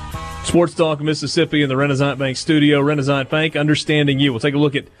 Sports Talk Mississippi in the Renaissance Bank studio. Renaissance Bank, understanding you. We'll take a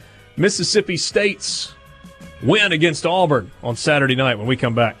look at Mississippi State's win against Auburn on Saturday night when we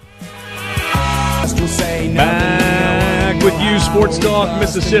come back. Back with you, Sports Talk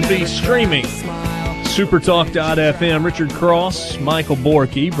Mississippi, streaming supertalk.fm. Richard Cross, Michael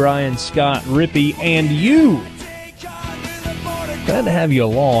Borky, Brian Scott Rippey, and you. Glad to have you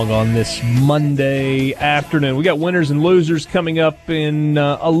along on this Monday afternoon. We got winners and losers coming up in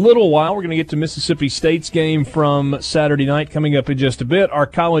a little while. We're going to get to Mississippi State's game from Saturday night coming up in just a bit. Our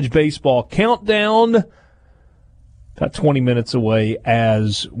college baseball countdown, about 20 minutes away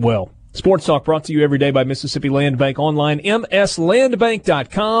as well. Sports Talk brought to you every day by Mississippi Land Bank online,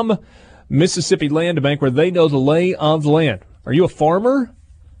 mslandbank.com. Mississippi Land Bank, where they know the lay of the land. Are you a farmer?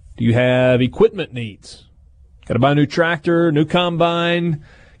 Do you have equipment needs? Got to buy a new tractor, new combine,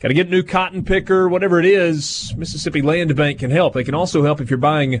 got to get a new cotton picker, whatever it is, Mississippi Land Bank can help. They can also help if you're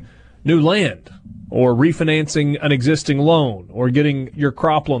buying new land or refinancing an existing loan or getting your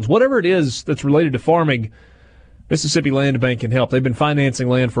crop loans. Whatever it is that's related to farming, Mississippi Land Bank can help. They've been financing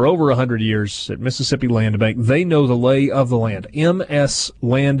land for over 100 years at Mississippi Land Bank. They know the lay of the land.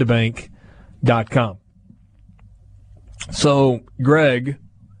 mslandbank.com. So Greg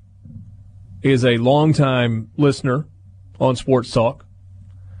is a longtime listener on Sports Talk,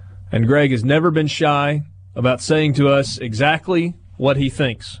 and Greg has never been shy about saying to us exactly what he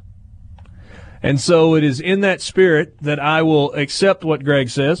thinks. And so it is in that spirit that I will accept what Greg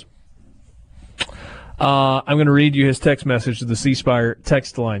says. I'm going to read you his text message to the C Spire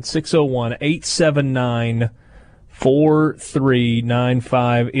text line.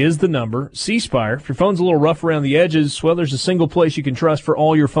 601-879-4395 is the number. C Spire. If your phone's a little rough around the edges, well, there's a single place you can trust for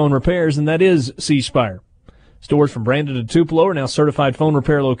all your phone repairs, and that is C Spire. Stores from Brandon to Tupelo are now certified phone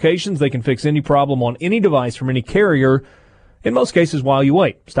repair locations. They can fix any problem on any device from any carrier, in most cases while you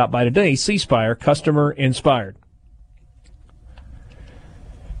wait. Stop by today. C Spire, customer inspired.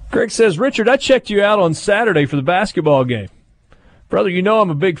 Greg says, Richard, I checked you out on Saturday for the basketball game. Brother, you know I'm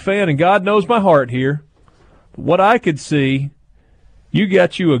a big fan, and God knows my heart here. But what I could see, you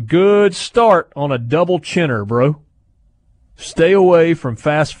got you a good start on a double chinner, bro. Stay away from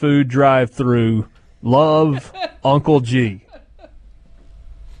fast food drive-thru. Love, Uncle G.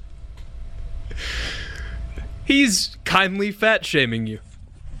 He's kindly fat-shaming you.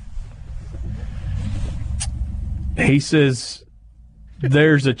 He says,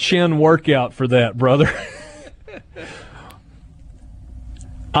 there's a chin workout for that, brother.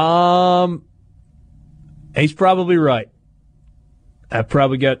 He's probably right. I've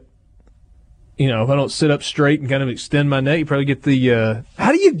probably got, if I don't sit up straight and kind of extend my neck, you probably get the,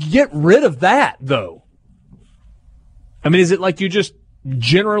 how do you get rid of that, though? I mean, is it like you just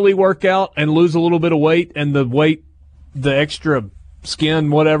generally work out and lose a little bit of weight, and the extra skin,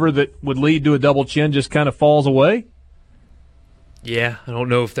 whatever, that would lead to a double chin just kind of falls away? Yeah, I don't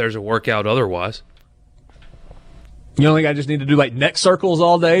know if there's a workout otherwise. You don't think I just need to do like neck circles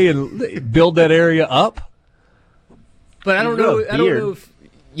all day and build that area up? But I don't know if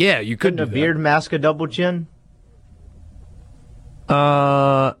you couldn't a beard mask a double chin?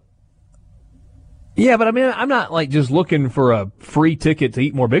 Yeah, but I mean, I'm not like just looking for a free ticket to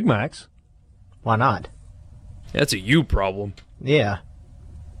eat more Big Macs. Why not? That's a you problem. Yeah.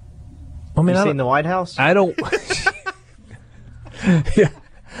 I mean, you seen the White House? I don't. Yeah,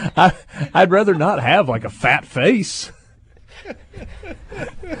 I'd rather not have like a fat face.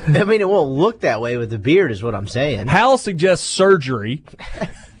 I mean, it won't look that way with the beard, is what I'm saying. Hal suggests surgery.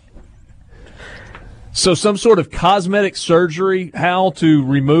 So some sort of cosmetic surgery, Hal, to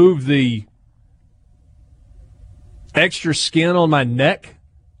remove the extra skin on my neck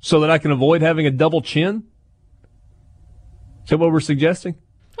so that I can avoid having a double chin? Is that what we're suggesting?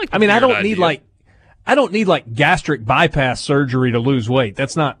 I mean, I don't need like gastric bypass surgery to lose weight.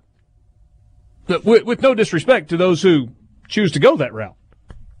 That's not, with no disrespect to those who choose to go that route.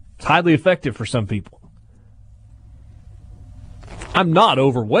 It's highly effective for some people. I'm not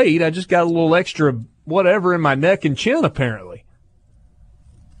overweight. I just got a little extra whatever in my neck and chin, apparently.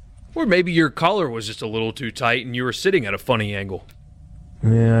 Or maybe your collar was just a little too tight and you were sitting at a funny angle.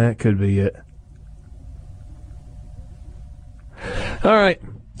 Yeah, that could be it. All right.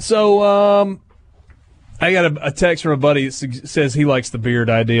 So, I got a text from a buddy that says he likes the beard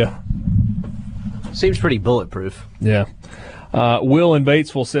idea. Seems pretty bulletproof. Yeah. Will in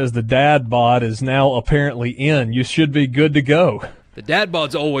Batesville says the dad bod is now apparently in. You should be good to go. The dad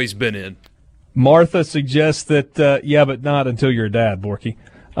bod's always been in. Martha suggests that, yeah, but not until you're a dad, Borky.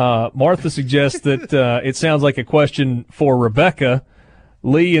 Martha suggests that it sounds like a question for Rebecca.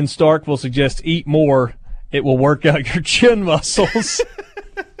 Lee in Stark will suggest eat more. It will work out your chin muscles.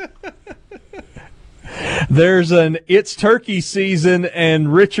 There's an it's turkey season,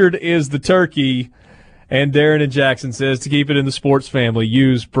 and Richard is the turkey. And Darren in Jackson says to keep it in the sports family,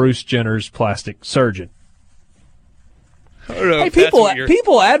 use Bruce Jenner's plastic surgeon. Hey,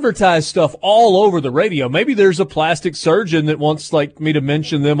 people advertise stuff all over the radio. Maybe there's a plastic surgeon that wants like me to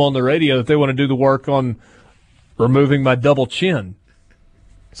mention them on the radio that they want to do the work on removing my double chin.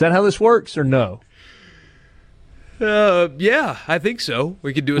 Is that how this works, or no? Yeah, I think so.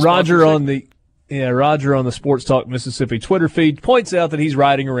 We could do a Roger on the Sports Talk Mississippi Twitter feed points out that he's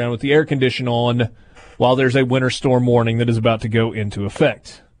riding around with the air condition on while there's a winter storm warning that is about to go into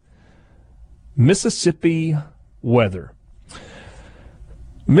effect. Mississippi weather.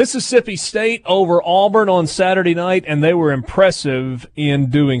 Mississippi State over Auburn on Saturday night, and they were impressive in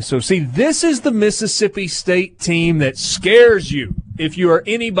doing so. See, this is the Mississippi State team that scares you if you are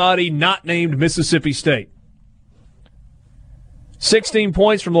anybody not named Mississippi State. 16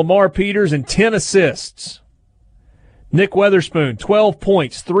 points from Lamar Peters and 10 assists. Nick Weatherspoon, 12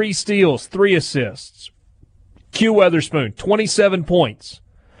 points, 3 steals, 3 assists. Q Weatherspoon, 27 points,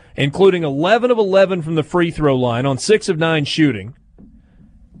 including 11 of 11 from the free throw line on 6 of 9 shooting,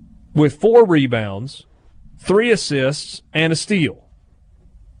 with 4 rebounds, 3 assists, and a steal.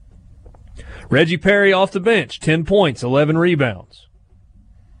 Reggie Perry off the bench, 10 points, 11 rebounds.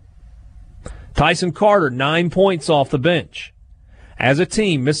 Tyson Carter, 9 points off the bench. As a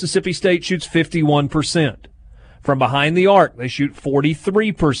team, Mississippi State shoots 51%. From behind the arc, they shoot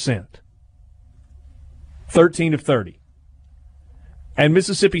 43%. 13 of 30. And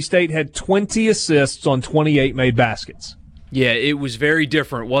Mississippi State had 20 assists on 28 made baskets. Yeah, it was very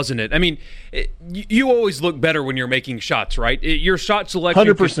different, wasn't it? I mean, you always look better when you're making shots, right? Your shot selection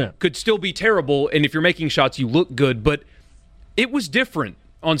 100%. Could still be terrible, and if you're making shots, you look good. But it was different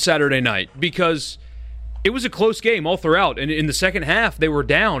on Saturday night because it was a close game all throughout. And in the second half, they were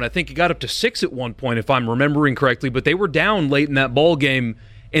down. I think it got up to 6 at one point, if I'm remembering correctly. But they were down late in that ball game.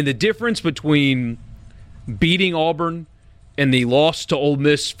 And the difference between beating Auburn and the loss to Ole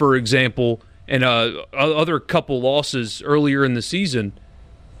Miss, for example, and other couple losses earlier in the season,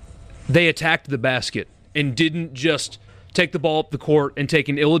 they attacked the basket and didn't just take the ball up the court and take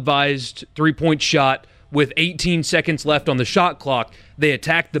an ill-advised three-point shot with 18 seconds left on the shot clock. They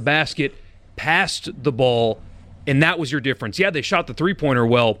attacked the basket, passed the ball, and that was your difference. Yeah, they shot the three-pointer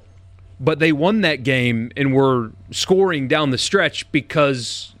well, but they won that game and were scoring down the stretch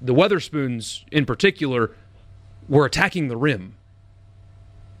because the Weatherspoons, in particular, were attacking the rim.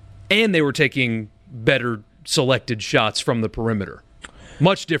 And they were taking better selected shots from the perimeter.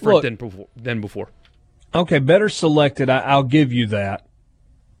 Much different than before. Okay, better selected, I'll give you that.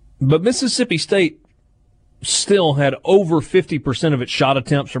 But Mississippi State still had over 50% of its shot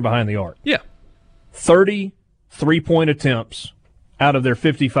attempts from behind the arc. Yeah. 30 3-point attempts out of their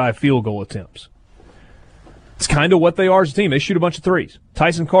 55 field goal attempts. It's kind of what they are as a team. They shoot a bunch of threes.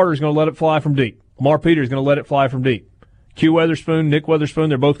 Tyson Carter is going to let it fly from deep. Lamar Peters is going to let it fly from deep. Q Weatherspoon, Nick Weatherspoon,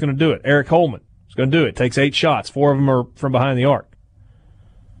 they're both going to do it. Eric Holman is going to do it. Takes 8 shots. 4 of them are from behind the arc.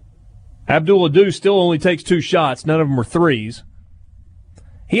 Abdul Adu still only takes 2 shots. None of them were threes.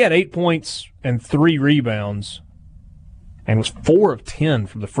 He had 8 points and 3 rebounds and was 4 of 10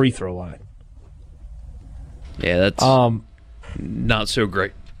 from the free throw line. Yeah, that's not so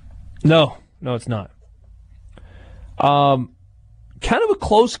great. No, it's not. Kind of a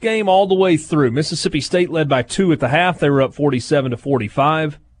close game all the way through. Mississippi State led by 2 at the half. They were up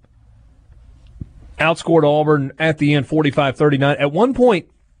 47-45. Outscored Auburn at the end 45-39. At one point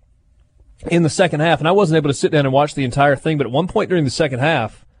in the second half, and I wasn't able to sit down and watch the entire thing, but at one point during the second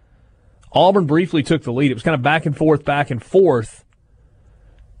half, Auburn briefly took the lead. It was kind of back and forth.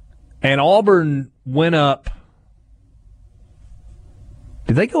 And Auburn went up.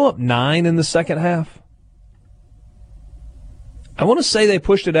 Did they go up 9 in the second half? I want to say they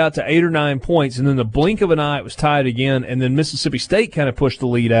pushed it out to 8 or 9 points, and then the blink of an eye, it was tied again, and then Mississippi State kind of pushed the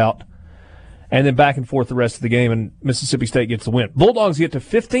lead out, and then back and forth the rest of the game, and Mississippi State gets the win. Bulldogs get to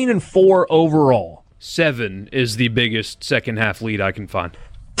 15-4 overall. 7 is the biggest second-half lead I can find.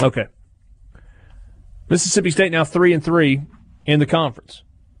 Okay. Mississippi State now 3-3 in the conference.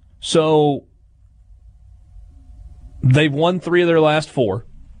 So they've won 3 of their last 4.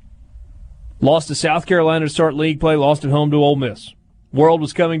 Lost to South Carolina to start league play, lost at home to Ole Miss. World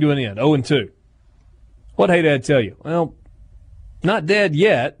was coming to an end, 0-2. What'd Haydad tell you? Well, not dead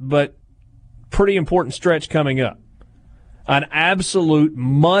yet, but pretty important stretch coming up. An absolute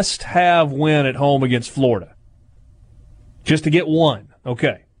must-have win at home against Florida. Just to get one.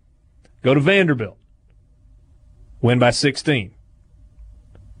 Okay. Go to Vanderbilt. Win by 16.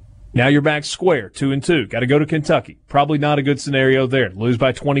 Now you're back square, 2-2. Got to go to Kentucky. Probably not a good scenario there. Lose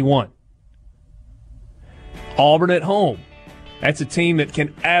by 21. Auburn at home. That's a team that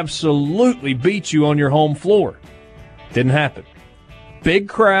can absolutely beat you on your home floor. Didn't happen. Big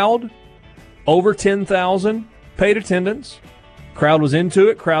crowd, over 10,000 paid attendance. Crowd was into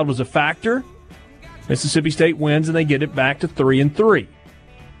it. Crowd was a factor. Mississippi State wins, and they get it back to 3-3.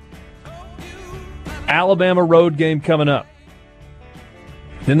 Alabama road game coming up.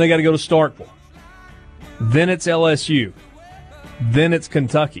 Then they got to go to Starkville. Then it's LSU. Then it's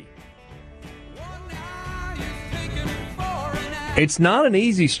Kentucky. It's not an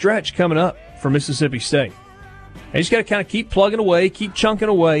easy stretch coming up for Mississippi State. They just got to kind of keep plugging away, keep chunking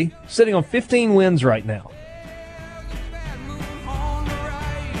away, sitting on 15 wins right now.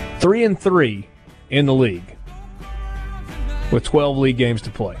 3-3 in the league with 12 league games to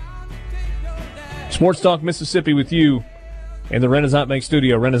play. Sports Talk Mississippi with you in the Renaissance Bank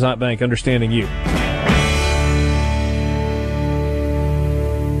studio. Renaissance Bank, understanding you.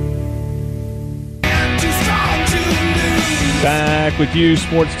 Back with you,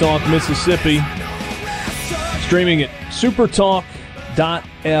 Sports Talk Mississippi. Streaming at supertalk.fm.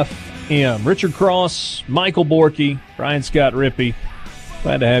 Richard Cross, Michael Borky, Brian Scott Rippey.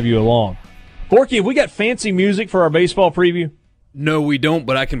 Glad to have you along. Borky, have we got fancy music for our baseball preview? No, we don't,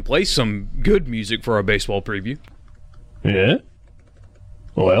 but I can play some good music for our baseball preview. Yeah?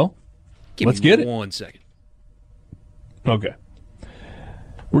 Well, let's get it. 1 second. Okay.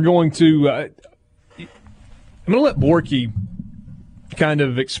 We're going to... I'm going to let Borky kind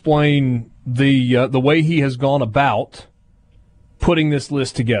of explain the way he has gone about putting this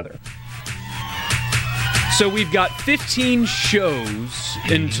list together. So we've got 15 shows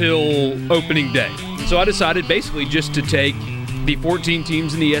until opening day. So I decided basically just to take the 14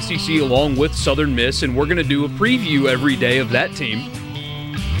 teams in the SEC along with Southern Miss, and we're going to do a preview every day of that team.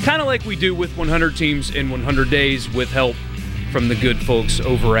 Kind of like we do with 100 teams in 100 days with help from the good folks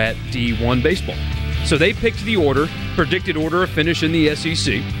over at D1 Baseball. So they picked the order, predicted order of finish in the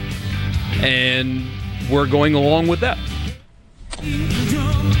SEC, and we're going along with that.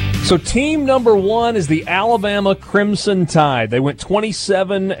 So team number 1 is the Alabama Crimson Tide. They went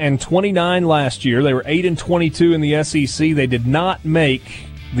 27-29 last year. They were 8-22 in the SEC. They did not make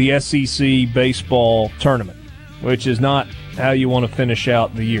the SEC baseball tournament, which is not how you want to finish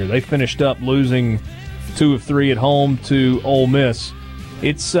out the year. They finished up losing 2 of 3 at home to Ole Miss.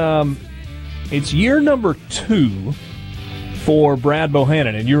 It's year number 2 for Brad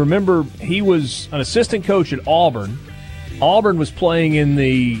Bohannon. And you remember he was an assistant coach at Auburn. Auburn was playing in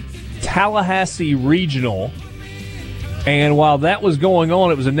the Tallahassee Regional. And while that was going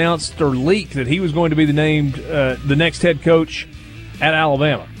on, it was announced or leaked that he was going to be the next head coach at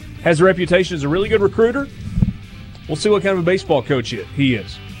Alabama. Has a reputation as a really good recruiter. We'll see what kind of a baseball coach he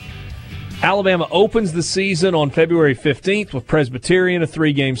is. Alabama opens the season on February 15th with Presbyterian, a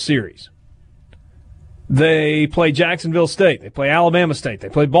 3-game series. They play Jacksonville State. They play Alabama State. They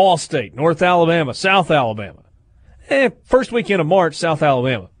play Ball State, North Alabama, South Alabama. First weekend of March, South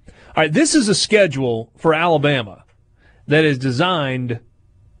Alabama. All right, this is a schedule for Alabama that is designed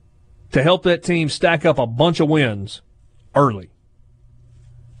to help that team stack up a bunch of wins early.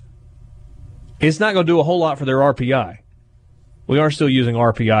 It's not going to do a whole lot for their RPI. We are still using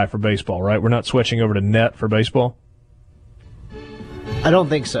RPI for baseball, right? We're not switching over to net for baseball? I don't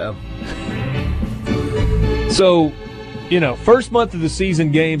think so. So, first month of the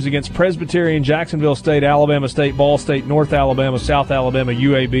season games against Presbyterian, Jacksonville State, Alabama State, Ball State, North Alabama, South Alabama,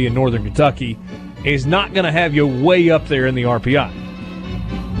 UAB, and Northern Kentucky is not going to have you way up there in the RPI.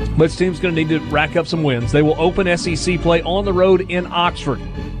 But this team's going to need to rack up some wins. They will open SEC play on the road in Oxford.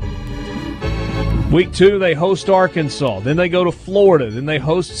 Week 2, they host Arkansas. Then they go to Florida. Then they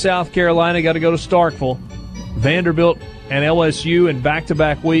host South Carolina. Got to go to Starkville. Vanderbilt and LSU in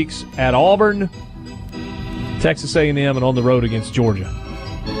back-to-back weeks at Auburn, Texas A&M, and on the road against Georgia.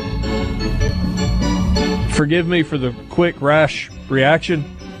 Forgive me for the quick, rash reaction.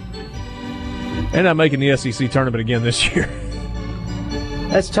 They're not making the SEC tournament again this year.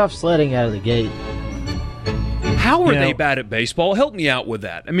 That's tough sledding out of the gate. How are they bad at baseball? Help me out with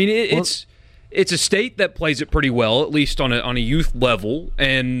that. I mean, it's a state that plays it pretty well, at least on a youth level,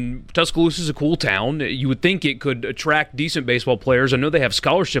 and Tuscaloosa is a cool town. You would think it could attract decent baseball players. I know they have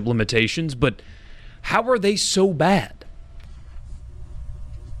scholarship limitations, but how are they so bad?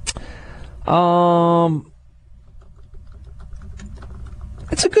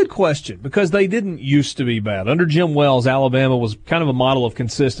 It's a good question because they didn't used to be bad. Under Jim Wells, Alabama was kind of a model of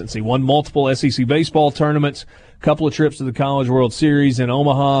consistency. Won multiple SEC baseball tournaments, a couple of trips to the College World Series in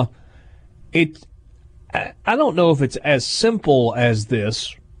Omaha. I don't know if it's as simple as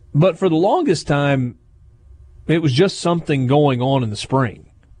this, but for the longest time, it was just something going on in the spring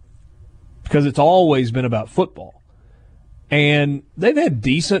because it's always been about football. And they've had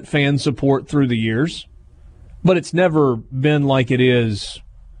decent fan support through the years, but it's never been like it is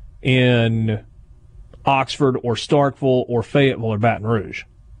in Oxford or Starkville or Fayetteville or Baton Rouge.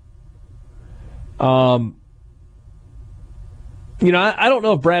 I don't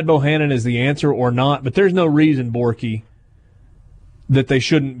know if Brad Bohannon is the answer or not, but there's no reason, Borky, that they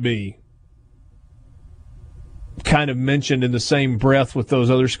shouldn't be kind of mentioned in the same breath with those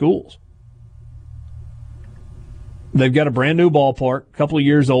other schools. They've got a brand new ballpark, a couple of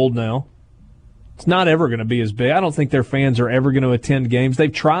years old now. It's not ever going to be as big. I don't think their fans are ever going to attend games.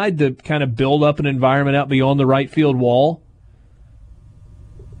 They've tried to kind of build up an environment out beyond the right field wall.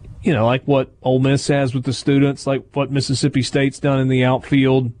 Like what Ole Miss has with the students, like what Mississippi State's done in the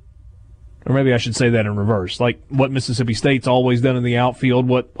outfield. Or maybe I should say that in reverse. Like what Mississippi State's always done in the outfield,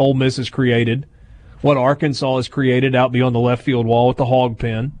 what Ole Miss has created, what Arkansas has created out beyond the left field wall with the hog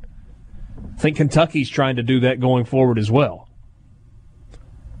pen. I think Kentucky's trying to do that going forward as well.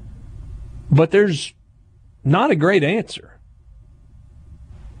 But there's not a great answer.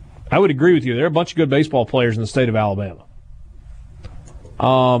 I would agree with you. There are a bunch of good baseball players in the state of Alabama.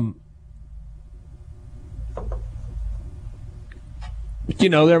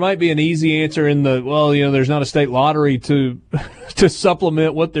 There might be an easy answer in there's not a state lottery to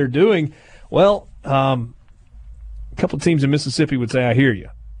supplement what they're doing. Well, a couple of teams in Mississippi would say, I hear you.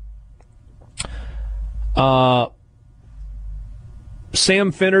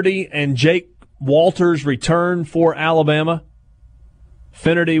 Sam Finnerty and Jake Walters return for Alabama.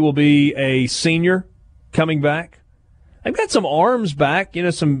 Finnerty will be a senior coming back. They've got some arms back,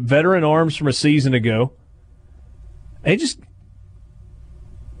 some veteran arms from a season ago. That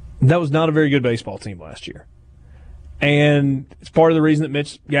was not a very good baseball team last year. And it's part of the reason that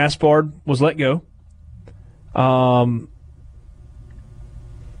Mitch Gaspard was let go. They're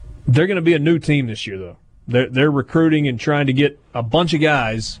going to be a new team this year, though. They're recruiting and trying to get a bunch of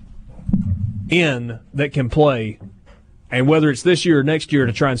guys in that can play, and whether it's this year or next year,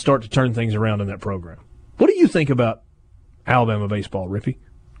 to try and start to turn things around in that program. What do you think about Alabama baseball, Rippy?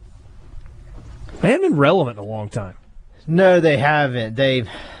 They haven't been relevant in a long time. No, they haven't. They've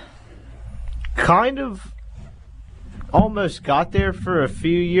kind of almost got there for a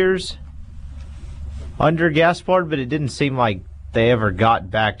few years under Gaspard, but it didn't seem like they ever got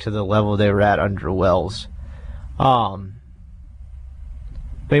back to the level they were at under Wells.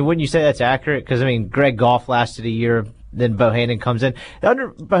 Wouldn't you say that's accurate? Because, Greg Goff lasted a year, then Bohannon comes in.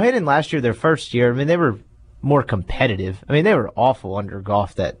 Under Bohannon last year, their first year, they were more competitive. They were awful under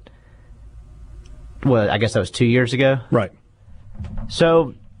Goff I guess that was 2 years ago. Right.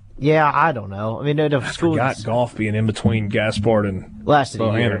 So, yeah, I don't know. I forgot Goff being in between Gaspard and lasted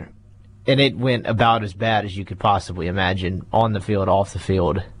Bohannon. A year. And it went about as bad as you could possibly imagine, on the field, off the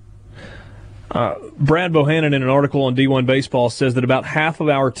field. Brad Bohannon, in an article on D1 Baseball, says that about half of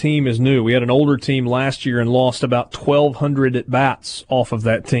our team is new. We had an older team last year and lost about 1,200 at-bats off of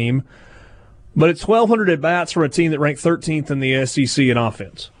that team. But it's 1,200 at-bats for a team that ranked 13th in the SEC in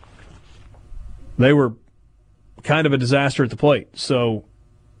offense. They were kind of a disaster at the plate, so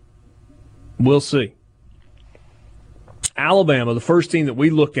we'll see. Alabama, the first team that we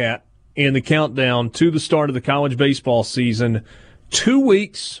look at in the countdown to the start of the college baseball season, 2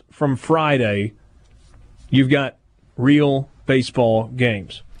 weeks from Friday, you've got real baseball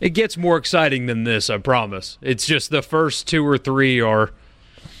games. It gets more exciting than this, I promise. It's just the first 2 or 3 are...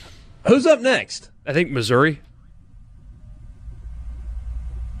 Who's up next? I think Missouri.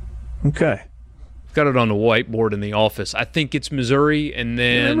 Okay. Got it on the whiteboard in the office. I think it's Missouri, and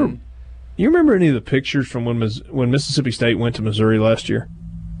then... You remember any of the pictures from when Mississippi State went to Missouri last year?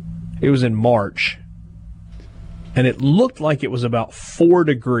 It was in March, and it looked like it was about 4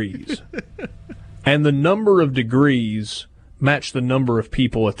 degrees. And the number of degrees matched the number of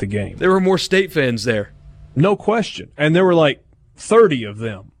people at the game. There were more State fans there. No question. And there were like 30 of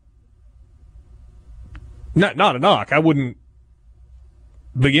them. Not a knock. I wouldn't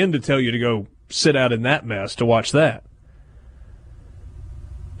begin to tell you to go sit out in that mess to watch that.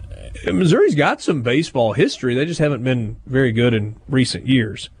 Missouri's got some baseball history. They just haven't been very good in recent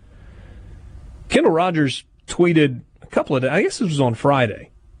years. Kendall Rogers tweeted a couple of days, I guess this was on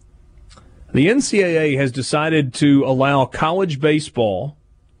Friday. The NCAA has decided to allow college baseball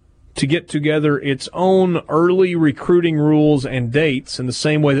to get together its own early recruiting rules and dates in the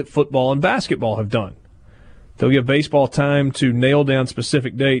same way that football and basketball have done. They'll give baseball time to nail down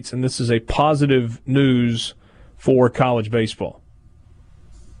specific dates, and this is a positive news for college baseball.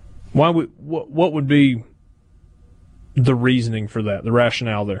 What would be the reasoning for that, the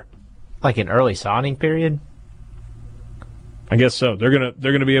rationale there? Like an early signing period? I guess so. They're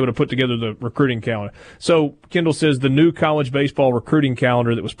gonna be able to put together the recruiting calendar. So Kendall says the new college baseball recruiting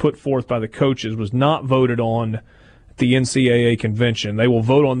calendar that was put forth by the coaches was not voted on at the NCAA convention. They will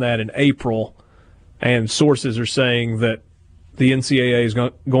vote on that in April, and sources are saying that the NCAA is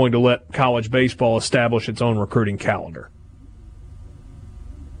going to let college baseball establish its own recruiting calendar.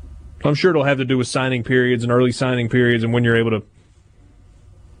 I'm sure it'll have to do with signing periods and early signing periods and when you're able to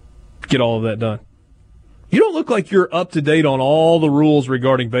get all of that done. You don't look like you're up to date on all the rules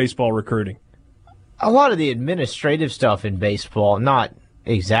regarding baseball recruiting. A lot of the administrative stuff in baseball, not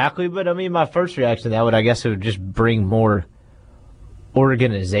exactly, but my first reaction to that would just bring more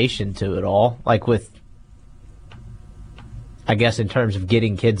organization to it all. Like with, in terms of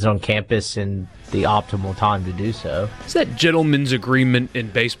getting kids on campus and the optimal time to do so. Is that gentleman's agreement in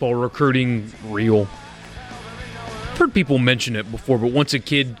baseball recruiting real? I've heard people mention it before, but once a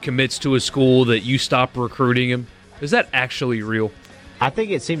kid commits to a school that you stop recruiting him, is that actually real? I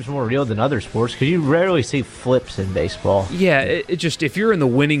think it seems more real than other sports because you rarely see flips in baseball. Yeah, it just, if you're in the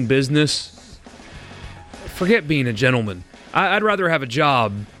winning business, forget being a gentleman. I'd rather have a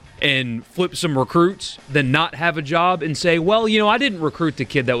job and flip some recruits than not have a job and say, well, I didn't recruit the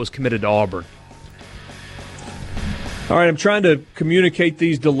kid that was committed to Auburn. All right, I'm trying to communicate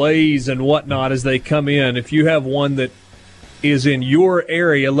these delays and whatnot as they come in. If you have one that is in your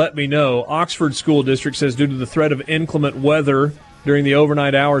area, let me know. Oxford School District says due to the threat of inclement weather during the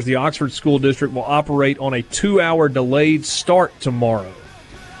overnight hours, the Oxford School District will operate on a 2-hour delayed start tomorrow.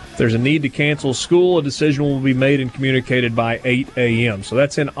 If there's a need to cancel school, a decision will be made and communicated by 8 a.m. So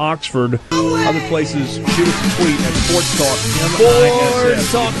that's in Oxford. Other places, shoot us a tweet at Sports Talk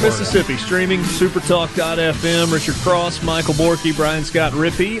Sports Talk Mississippi. Streaming supertalk.fm. Richard Cross, Michael Borky, Brian Scott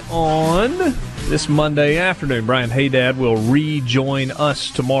Rippey on this Monday afternoon. Brian Haydad will rejoin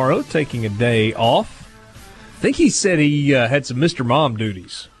us tomorrow, taking a day off. I think he said he had some Mr. Mom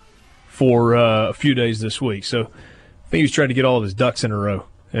duties for a few days this week. So I think he was trying to get all of his ducks in a row.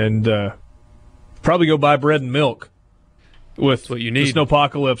 And probably go buy bread and milk with what you need. The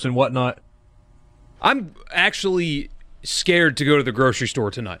snowpocalypse and whatnot. I'm actually scared to go to the grocery store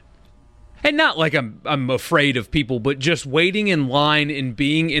tonight. And not like I'm afraid of people, but just waiting in line and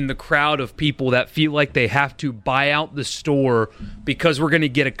being in the crowd of people that feel like they have to buy out the store because we're going to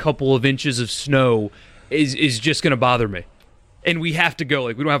get a couple of inches of snow is just going to bother me. And we have to go.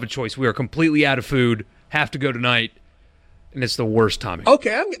 Like, we don't have a choice. We are completely out of food, have to go tonight. And it's the worst timing.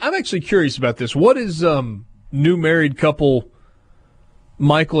 Okay, I'm actually curious about this. What is new married couple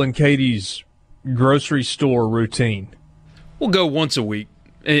Michael and Katie's grocery store routine? We'll go once a week.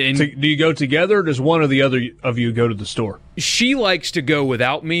 And do you go together, or does one or the other of you go to the store? She likes to go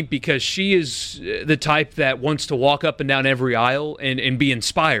without me because she is the type that wants to walk up and down every aisle and be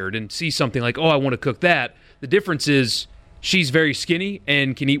inspired and see something like, oh, I want to cook that. The difference is she's very skinny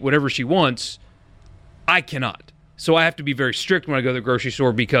and can eat whatever she wants. I cannot. So I have to be very strict when I go to the grocery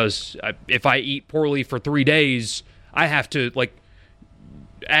store because if I eat poorly for 3 days, I have to,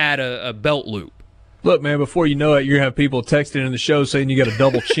 add a belt loop. Look, man, before you know it, you're going to have people texting in the show saying you got a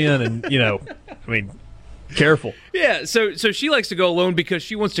double chin and, careful. Yeah, so she likes to go alone because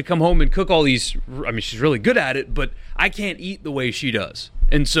she wants to come home and cook all these. She's really good at it, but I can't eat the way she does.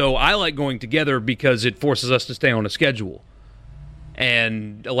 And so I like going together because it forces us to stay on a schedule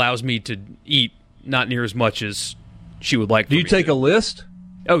and allows me to eat not near as much as she would like. Do you take a list?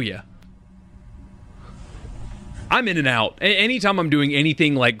 Oh, yeah. I'm in and out. Anytime I'm doing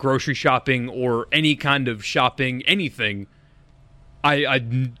anything like grocery shopping or any kind of shopping, anything, I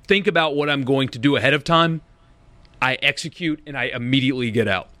think about what I'm going to do ahead of time. I execute, and I immediately get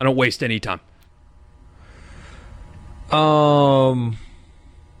out. I don't waste any time. I'm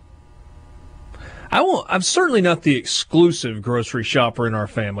certainly not the exclusive grocery shopper in our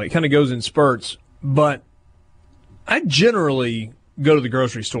family. It kind of goes in spurts, but I generally go to the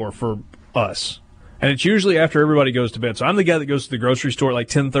grocery store for us, and it's usually after everybody goes to bed. So I'm the guy that goes to the grocery store at like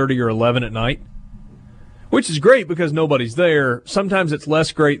 10:30 or 11 at night, which is great because nobody's there. Sometimes it's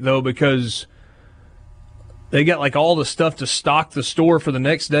less great, though, because they got like all the stuff to stock the store for the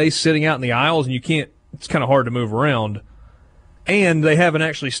next day sitting out in the aisles, and it's kind of hard to move around. And they haven't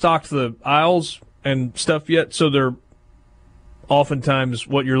actually stocked the aisles and stuff yet, so they're oftentimes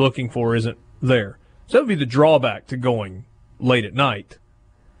what you're looking for isn't there. So that would be the drawback to going late at night.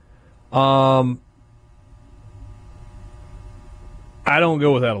 I don't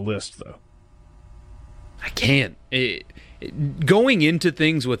go without a list, though. I can't. Going into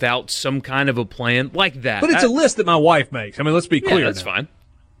things without some kind of a plan like that. But it's a list that my wife makes. Let's be clear. Yeah, that's fine.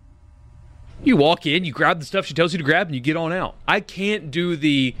 You walk in, you grab the stuff she tells you to grab, and you get on out. I can't do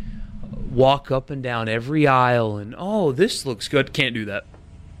the walk up and down every aisle and, oh, this looks good. Can't do that.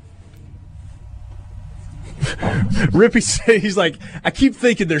 Rippy said, he's like, I keep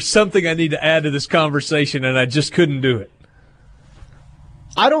thinking there's something I need to add to this conversation, and I just couldn't do it.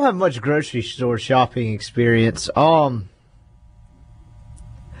 I don't have much grocery store shopping experience. My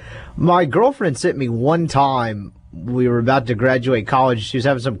girlfriend sent me one time. We were about to graduate college. She was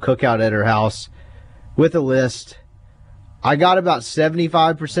having some cookout at her house with a list. I got about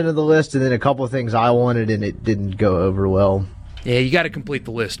 75% of the list, and then a couple of things I wanted, and it didn't go over well. Yeah, you got to complete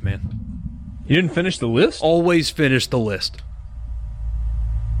the list, man. You didn't finish the list? Always finish the list.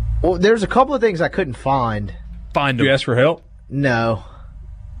 Well, there's a couple of things I couldn't find. Find them. Did you ask for help? No.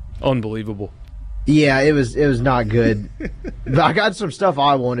 Unbelievable. Yeah, it was not good. I got some stuff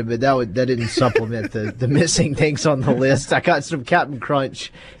I wanted, but that didn't supplement the missing things on the list. I got some Captain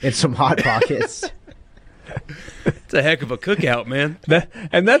Crunch and some Hot Pockets. It's a heck of a cookout, man.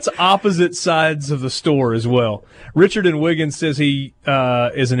 And that's opposite sides of the store as well. Richard in Wiggins says he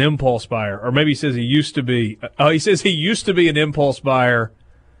is an impulse buyer, or maybe he says he used to be. He says he used to be an impulse buyer,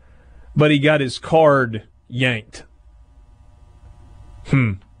 but he got his card yanked.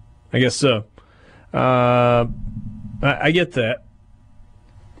 I guess so. I get that.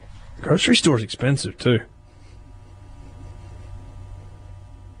 Grocery store's expensive, too.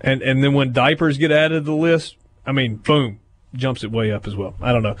 And then when diapers get added to the list, I mean, boom, jumps it way up as well.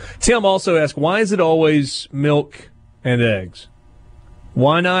 I don't know. Tim also asked, why is it always milk and eggs?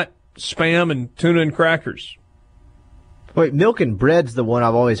 Why not Spam and tuna and crackers? Wait, milk and bread's the one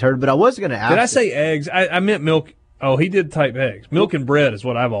I've always heard, but I was going to ask. Did I say eggs? I meant milk. Oh, he did type eggs. Milk and bread is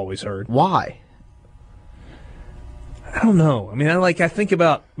what I've always heard. Why? I don't know. I mean, I think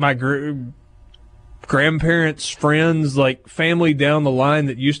about my grandparents, friends, like family down the line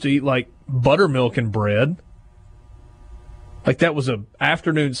that used to eat like buttermilk and bread. Like that was an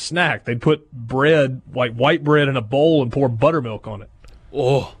afternoon snack. They'd put bread, like white bread, in a bowl and pour buttermilk on it.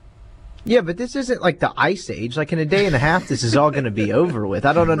 Oh. Yeah, but this isn't like the Ice Age. Like in a day and a half, this is all going to be over with.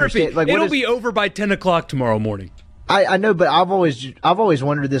 I don't understand. Like, it'll be over by 10 o'clock tomorrow morning. I know, but I've always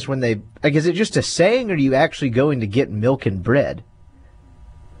wondered this when they like. Is it just a saying, or are you actually going to get milk and bread?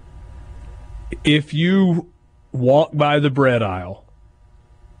 If you walk by the bread aisle,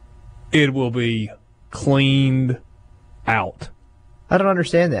 it will be cleaned out. I don't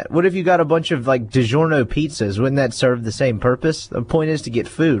understand that. What if you got a bunch of like DiGiorno pizzas? Wouldn't that serve the same purpose? The point is to get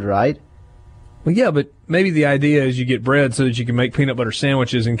food, right? Well, yeah, but maybe the idea is you get bread so that you can make peanut butter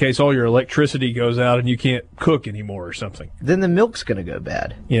sandwiches in case all your electricity goes out and you can't cook anymore or something. Then the milk's going to go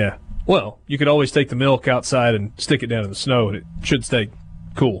bad. Yeah. Well, you could always take the milk outside and stick it down in the snow, and it should stay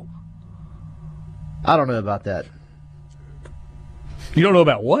cool. I don't know about that. You don't know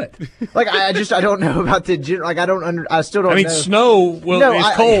about what? Like I don't know about the like I still don't. I mean, know. snow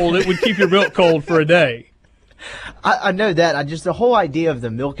is cold. It would keep your milk cold for a day. I know that. The whole idea of the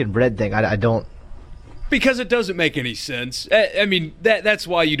milk and bread thing. I don't. Because it doesn't make any sense. I mean, that's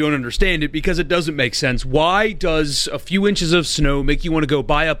why you don't understand it, because it doesn't make sense. Why does a few inches of snow make you want to go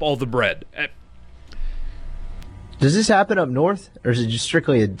buy up all the bread? Does this happen up north, or is it just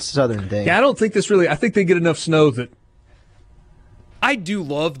strictly a southern thing? Yeah, I don't think I think they get enough snow that. I do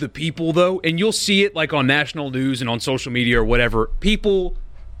love the people, though, and you'll see it like on national news and on social media or whatever. People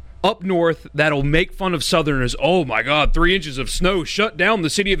up north that'll make fun of Southerners. Oh, my God, 3 inches of snow shut down the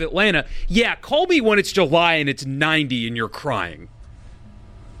city of Atlanta. Yeah, call me when it's July and it's 90 and you're crying.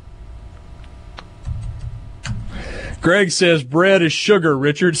 Greg says bread is sugar,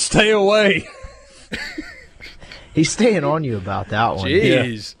 Richard. Stay away. He's staying on you about that one.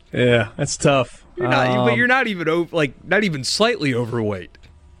 Jeez. Yeah, that's tough. But you're not even not even slightly overweight.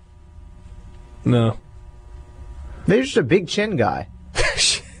 No. Maybe just a big chin guy.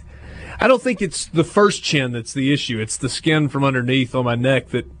 I don't think it's the first chin that's the issue. It's the skin from underneath on my neck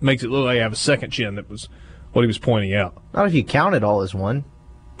that makes it look like I have a second chin. That was what he was pointing out. Not if you count it all as one.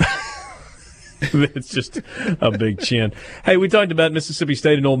 It's just a big chin. Hey, we talked about Mississippi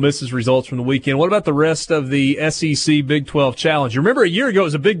State and Ole Miss's results from the weekend. What about the rest of the SEC Big 12 Challenge? Remember, a year ago it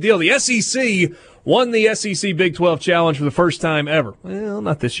was a big deal. The SEC won the SEC Big 12 Challenge for the first time ever. Well,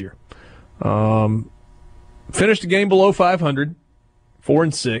 not this year. Finished a game below 500,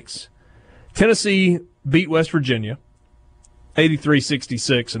 4-6. Tennessee beat West Virginia,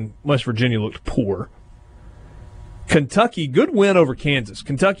 83-66, and West Virginia looked poor. Kentucky, good win over Kansas.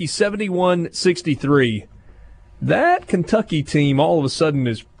 Kentucky 71-63. That Kentucky team all of a sudden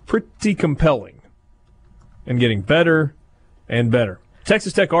is pretty compelling and getting better and better.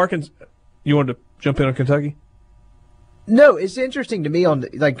 Texas Tech, Arkansas. You wanted to jump in on Kentucky? No, it's interesting to me on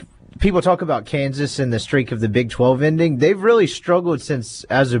like people talk about Kansas and the streak of the Big 12 ending. They've really struggled since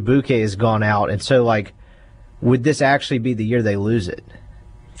Azubuike has gone out, and so like, would this actually be the year they lose it?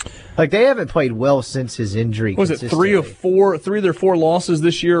 Like, they haven't played well since his injury. Was it three of their four losses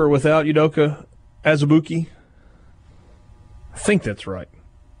this year are without Udoka Azubuike? I think that's right.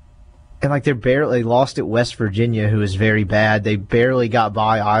 And, like, they lost at West Virginia, who is very bad. They barely got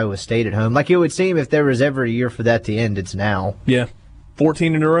by Iowa State at home. Like, it would seem if there was ever a year for that to end, it's now. Yeah.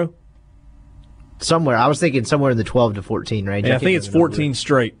 14 in a row? Somewhere. I was thinking somewhere in the 12 to 14 range. Yeah, I think it's 14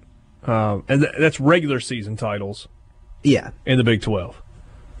 straight. And that's regular season titles. Yeah. In the Big 12.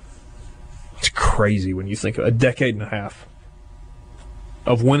 It's crazy when you think of a decade and a half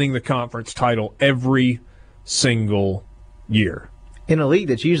of winning the conference title every single year. In a league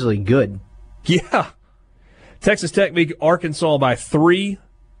that's usually good. Yeah. Texas Tech beat Arkansas by 3.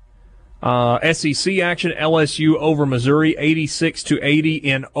 SEC action, LSU over Missouri, 86-80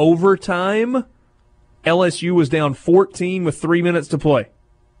 in overtime. LSU was down 14 with 3 minutes to play.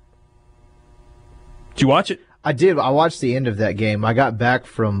 Did you watch it? I did. I watched the end of that game. I got back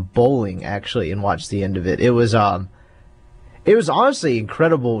from bowling, actually, and watched the end of it. It was honestly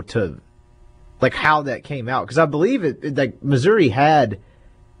incredible to like how that came out, because I believe like Missouri had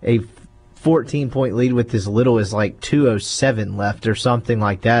a 14-point lead with as little as like 2:07 left or something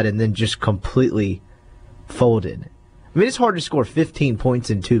like that, and then just completely folded. I mean, it's hard to score 15 points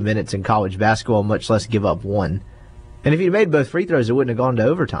in 2 minutes in college basketball, much less give up one. And if you'd made both free throws, it wouldn't have gone to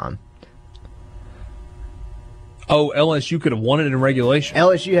overtime. Oh, LSU could have won it in regulation.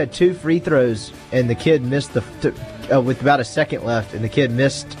 LSU had 2 free throws, and the kid missed with about a second left, and the kid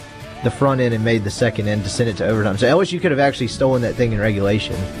missed the front end and made the second end to send it to overtime. So LSU could have actually stolen that thing in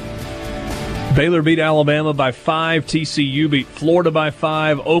regulation. Baylor beat Alabama by 5. TCU beat Florida by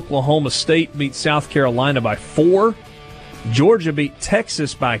 5. Oklahoma State beat South Carolina by 4. Georgia beat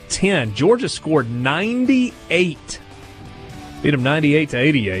Texas by 10. Georgia scored 98. Beat them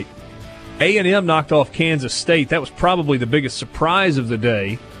 98-88. A&M knocked off Kansas State. That was probably the biggest surprise of the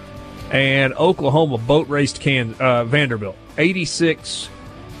day. And Oklahoma boat raced Vanderbilt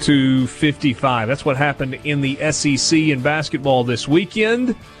 86-55. That's what happened in the SEC in basketball this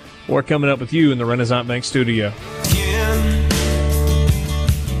weekend. We're coming up with you in the Renaissance Bank studio.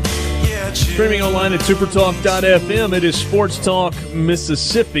 Streaming online at supertalk.fm. It is Sports Talk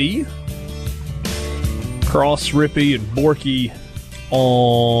Mississippi. Cross, Rippey, and Borky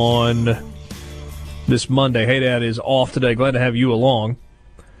on this Monday. Hey, Dad is off today. Glad to have you along.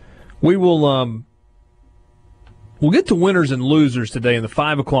 We will we'll get to winners and losers today in the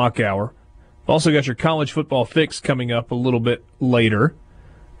 5 o'clock hour. Also got your college football fix coming up a little bit later.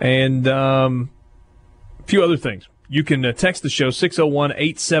 And a few other things. You can text the show,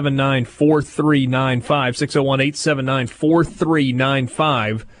 601-879-4395,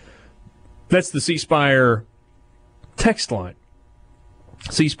 601-879-4395. That's the C Spire text line.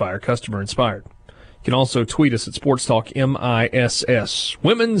 C Spire, customer inspired. You can also tweet us at Sports Talk MISS.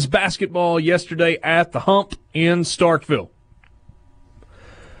 Women's basketball yesterday at the Hump in Starkville.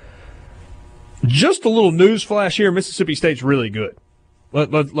 Just a little news flash here. Mississippi State's really good.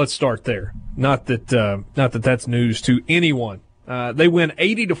 Let's start there. Not that that's news to anyone. They win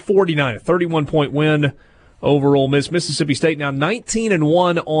 80-49, a 31-point win over Ole Miss. Mississippi State now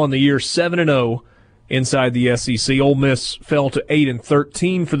 19-1 on the year, 7-0 inside the SEC. Ole Miss fell to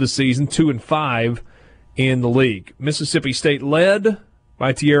 8-13 for the season, 2-5 in the league. Mississippi State led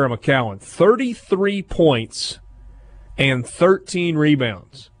by Tierra McCowan, 33 points and 13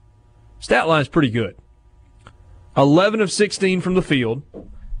 rebounds. Stat line's pretty good. 11 of 16 from the field,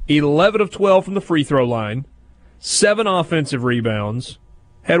 11 of 12 from the free throw line, 7 offensive rebounds,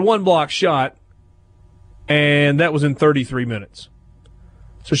 had 1 block shot, and that was in 33 minutes.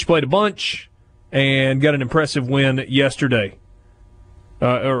 So she played a bunch and got an impressive win yesterday,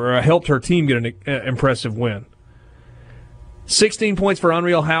 or helped her team get an impressive win. 16 points for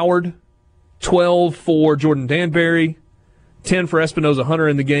Onreal Howard, 12 for Jordan Danbury, 10 for Espinoza Hunter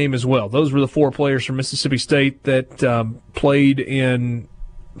in the game as well. Those were the 4 players from Mississippi State that played and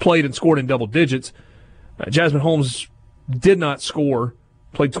scored in double digits. Jasmine Holmes did not score,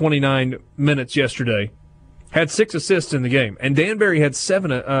 played 29 minutes yesterday, had 6 assists in the game, and Danbury had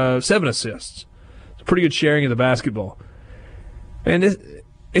 7 assists. It's a pretty good sharing of the basketball. And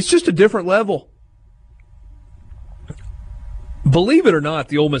it's just a different level. Believe it or not,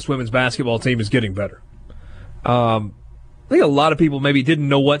 the Ole Miss women's basketball team is getting better. I think a lot of people maybe didn't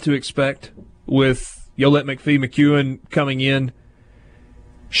know what to expect with Yolette McPhee-McEwen coming in.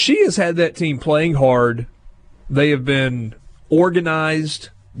 She has had that team playing hard. They have been organized.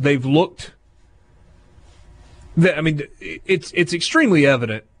 They've looked. I mean, it's extremely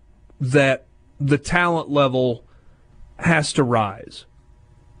evident that the talent level has to rise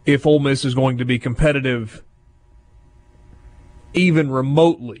if Ole Miss is going to be competitive even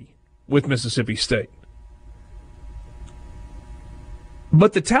remotely with Mississippi State.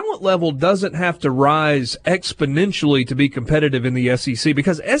 But the talent level doesn't have to rise exponentially to be competitive in the SEC,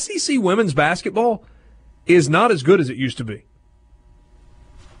 because SEC women's basketball is not as good as it used to be.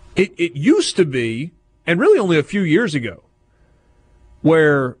 It used to be, and really only a few years ago,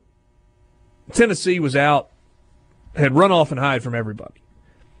 where Tennessee was out, had run off and hide from everybody.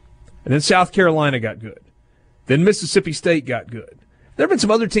 And then South Carolina got good. Then Mississippi State got good. There have been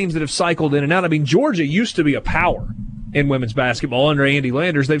some other teams that have cycled in and out. I mean, Georgia used to be a power in women's basketball under Andy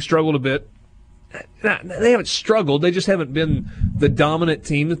Landers. They've struggled a bit. They haven't struggled. They just haven't been the dominant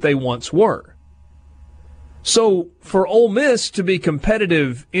team that they once were. So for Ole Miss to be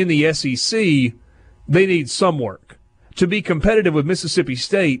competitive in the SEC, they need some work. To be competitive with Mississippi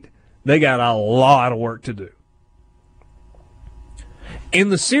State, they got a lot of work to do. In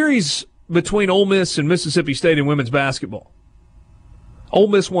the series between Ole Miss and Mississippi State in women's basketball, Ole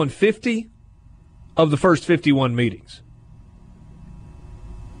Miss won 50 of the first 51 meetings.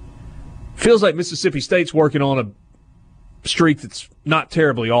 Feels like Mississippi State's working on a streak that's not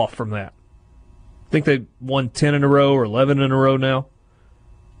terribly off from that. I think they've won 10 in a row or 11 in a row now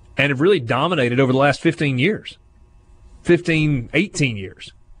and have really dominated over the last 15 years. 18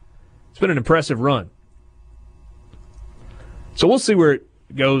 years. It's been an impressive run. So we'll see where it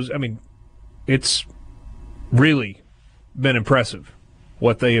goes. I mean, it's really been impressive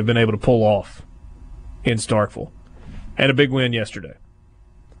what they have been able to pull off in Starkville. And a big win yesterday.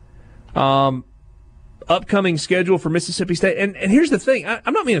 Upcoming schedule for Mississippi State. And here's the thing.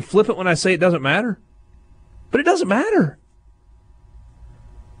 I'm not being flippant when I say it doesn't matter. But it doesn't matter.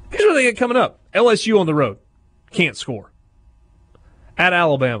 Here's what they get coming up. LSU on the road. Can't score. At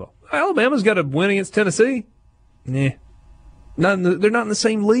Alabama. Alabama's got a win against Tennessee. Nah. They're not in the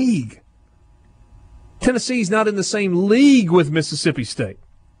same league. Tennessee's not in the same league with Mississippi State.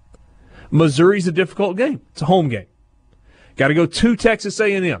 Missouri's a difficult game. It's a home game. Got to go to Texas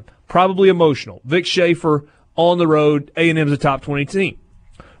A&M. Probably emotional. Vic Schaefer on the road. A&M's a top 20 team.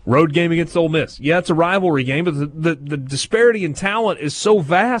 Road game against Ole Miss. Yeah, it's a rivalry game, but the disparity in talent is so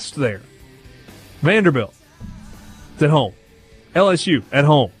vast there. Vanderbilt. It's at home. LSU at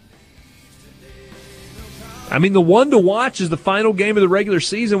home. I mean, the one to watch is the final game of the regular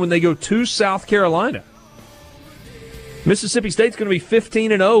season when they go to South Carolina. Mississippi State's going to be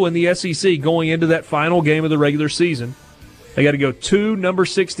 15-0 in the SEC going into that final game of the regular season. They got to go to number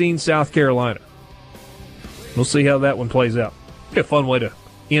 16 South Carolina. We'll see how that one plays out. Be a fun way to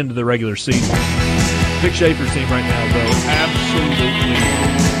end the regular season. Vic Schaefer's team right now, though, absolutely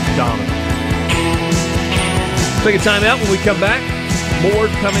dominant. Take a time out. When we come back, more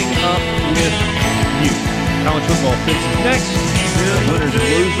coming up with you. College football fix is next. Winners and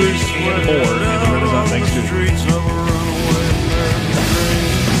losers and more in the Renaissance Thanksgiving.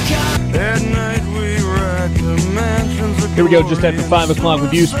 Here we go, just after 5 o'clock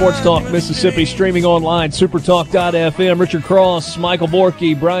with you. Sports Talk Mississippi, streaming online, supertalk.fm. Richard Cross, Michael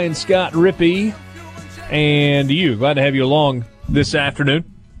Borky, Brian Scott Rippey, and you. Glad to have you along this afternoon.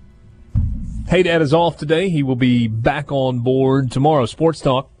 Haydad is off today. He will be back on board tomorrow. Sports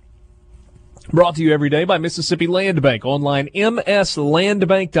Talk brought to you every day by Mississippi Land Bank. Online,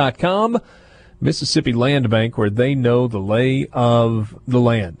 mslandbank.com. Mississippi Land Bank, where they know the lay of the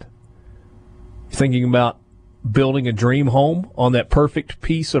land. Thinking about building a dream home on that perfect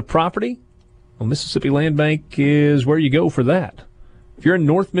piece of property? Well, Mississippi Land Bank is where you go for that. If you're in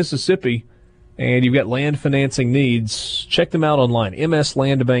North Mississippi and you've got land financing needs, check them out online,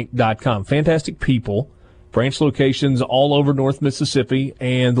 mslandbank.com. Fantastic people, branch locations all over North Mississippi,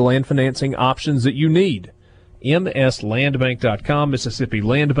 and the land financing options that you need. mslandbank.com, Mississippi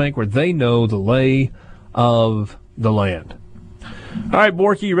Land Bank, where they know the lay of the land. All right,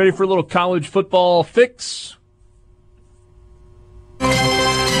 Borky, you ready for a little college football fix?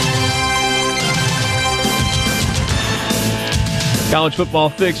 College football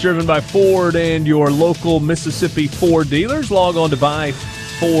fix driven by Ford and your local Mississippi Ford dealers. Log on to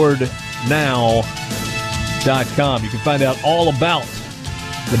buyfordnow.com. You can find out all about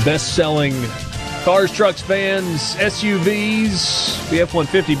the best-selling cars, trucks, vans, SUVs. The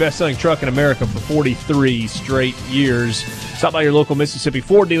F-150 best-selling truck in America for 43 straight years. Stop by your local Mississippi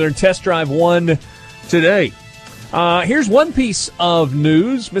Ford dealer and test drive one today. Here's one piece of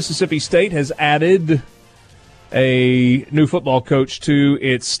news. Mississippi State has added a new football coach to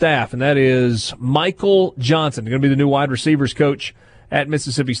its staff, and that is Michael Johnson, going to be the new wide receivers coach at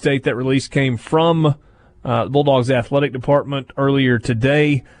Mississippi State. That release came from the Bulldogs athletic department earlier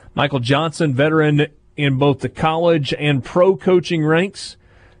today. Michael Johnson, veteran in both the college and pro coaching ranks,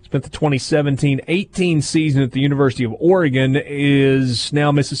 spent the 2017-18 season at the University of Oregon, is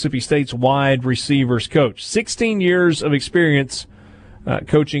now Mississippi State's wide receivers coach. 16 years of experience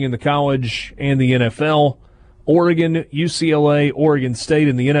coaching in the college and the NFL. Oregon, UCLA, Oregon State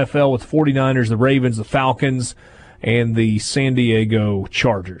in the NFL with 49ers, the Ravens, the Falcons, and the San Diego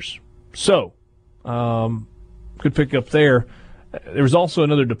Chargers. So, good pick up there. There was also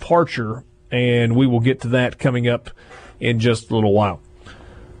another departure, and we will get to that coming up in just a little while.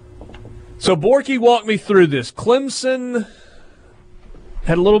 So, Borky walked me through this. Clemson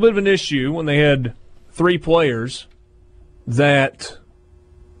had a little bit of an issue when they had three players that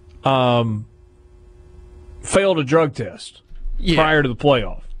failed a drug test prior to the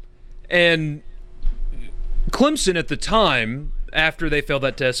playoff. And Clemson at the time, after they failed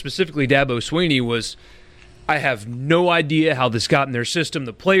that test, specifically Dabo Swinney, was, I have no idea how this got in their system.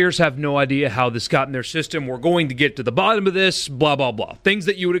 The players have no idea how this got in their system. We're going to get to the bottom of this, blah, blah, blah. Things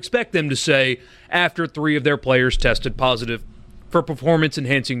that you would expect them to say after three of their players tested positive for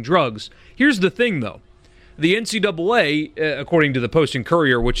performance-enhancing drugs. Here's the thing, though. The NCAA, according to the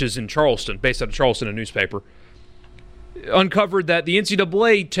Post-Courier, which is in Charleston, based out of Charleston, a newspaper, uncovered that the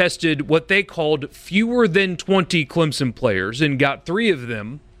NCAA tested what they called fewer than 20 Clemson players and got 3 of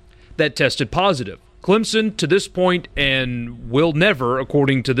them that tested positive. Clemson, to this point, and will never,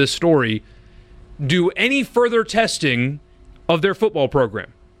 according to this story, do any further testing of their football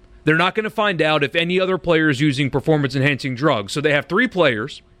program. They're not going to find out if any other player is using performance-enhancing drugs. So they have 3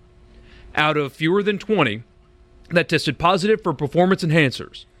 players out of fewer than 20 that tested positive for performance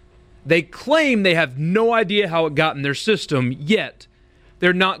enhancers. They claim they have no idea how it got in their system, yet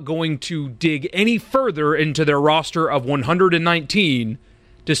they're not going to dig any further into their roster of 119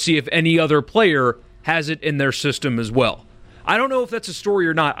 to see if any other player has it in their system as well. I don't know if that's a story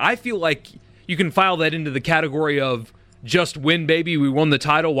or not. I feel like you can file that into the category of just win, baby. We won the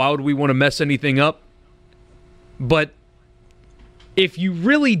title. Why would we want to mess anything up? But if you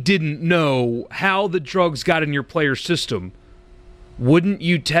really didn't know how the drugs got in your player's system, wouldn't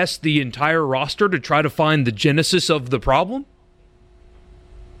you test the entire roster to try to find the genesis of the problem?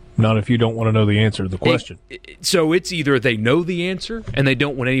 Not if you don't want to know the answer to the question. So it's either they know the answer and they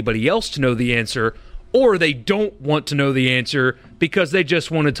don't want anybody else to know the answer, or they don't want to know the answer because they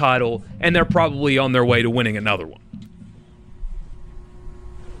just won a title and they're probably on their way to winning another one.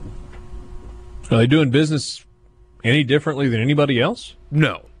 Are they doing business any differently than anybody else?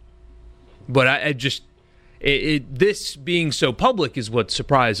 No. But I just... this being so public is what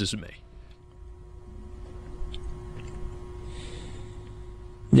surprises me.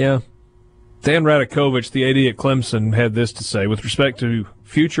 Yeah. Dan Radakovich, the AD at Clemson, had this to say. With respect to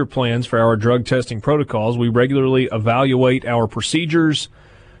future plans for our drug testing protocols, we regularly evaluate our procedures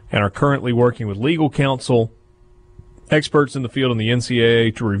and are currently working with legal counsel, experts in the field, and the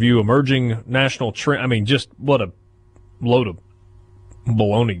NCAA to review emerging national trends. I mean, just what a load of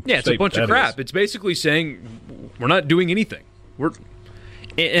baloney. Yeah, it's a bunch of crap. It's basically saying we're not doing anything.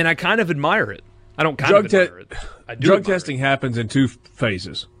 And I kind of admire it. I don't kind of admire it. I do. Drug testing happens in 2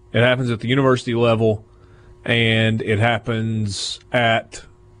 phases. It happens at the university level, and it happens at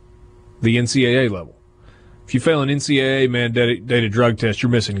the NCAA level. If you fail an NCAA mandated drug test, you're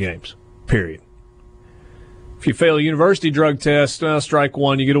missing games, period. If you fail a university drug test, strike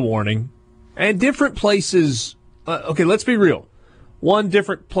 1, you get a warning. And different places, okay, let's be real. 1,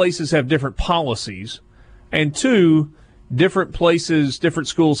 different places have different policies, and 2, different places, different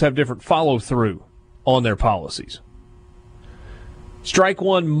schools have different follow-through on their policies. Strike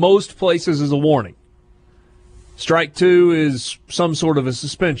 1, most places, is a warning. Strike 2 is some sort of a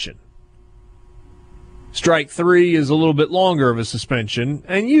suspension. Strike 3 is a little bit longer of a suspension,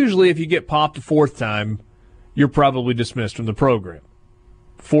 and usually if you get popped a 4th time, you're probably dismissed from the program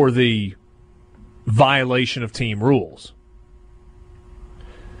for the violation of team rules.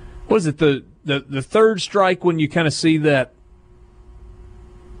 What is it, the 3rd strike when you kind of see that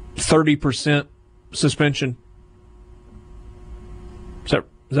 30% suspension?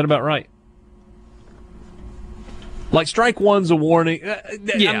 Is that about right? Like strike 1's a warning.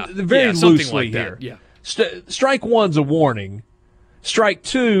 Very loosely like here. Yeah. Strike 1's a warning. Strike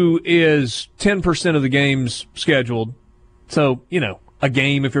 2 is 10% of the games scheduled. So, a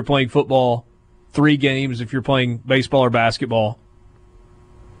game if you're playing football, 3 games if you're playing baseball or basketball.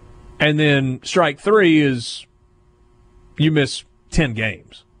 And then strike 3 is you miss 10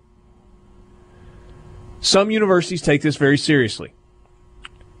 games. Some universities take this very seriously.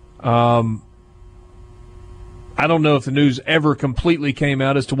 I don't know if the news ever completely came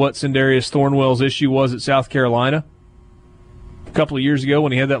out as to what Sindarius Thornwell's issue was at South Carolina a couple of years ago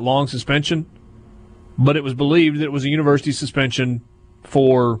when he had that long suspension, but it was believed that it was a university suspension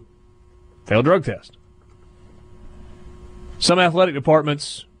for failed drug test. Some athletic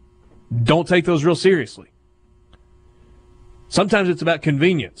departments don't take those real seriously. Sometimes it's about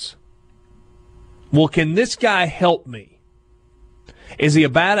convenience. Well, can this guy help me? Is he a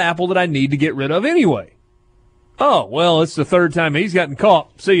bad apple that I need to get rid of anyway? Oh, well, it's the 3rd time he's gotten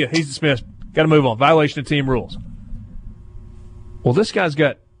caught. See ya. He's dismissed. Got to move on. Violation of team rules. Well, this guy's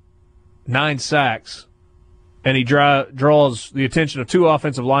got 9 sacks, and he draws the attention of 2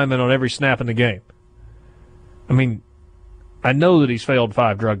 offensive linemen on every snap in the game. I mean, I know that he's failed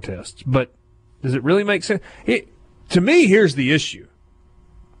 5 drug tests, but does it really make sense? To me, here's the issue.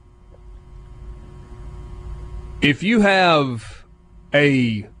 If you have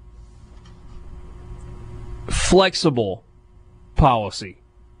a flexible policy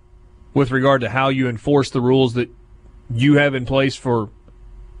with regard to how you enforce the rules that you have in place for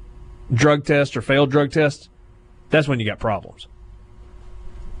drug tests or failed drug tests, that's when you got problems.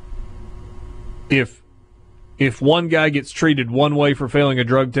 If if one guy gets treated one way for failing a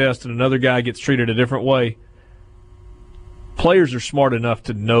drug test and another guy gets treated a different way, players are smart enough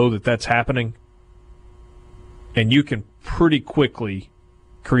to know that that's happening, and you can pretty quickly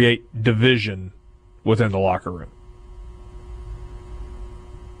create division within the locker room.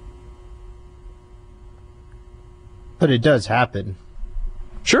 But it does happen.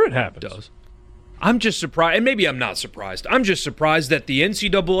 Sure, it happens. It does. I'm just surprised, and maybe I'm not surprised. I'm just surprised that the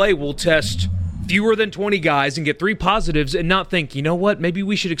NCAA will test fewer than 20 guys and get 3 positives and not think, you know what, maybe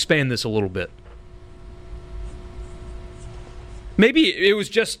we should expand this a little bit. Maybe it was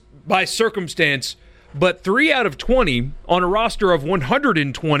just by circumstance, but 3 out of 20 on a roster of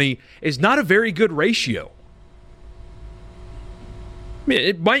 120 is not a very good ratio. I mean,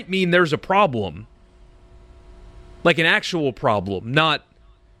 it might mean there's a problem. Like an actual problem, not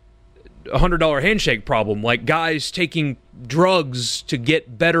a $100 handshake problem, like guys taking drugs to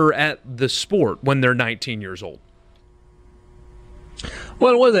get better at the sport when they're 19 years old.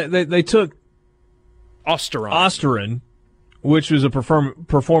 Well, what was that? They took Osteron, which was a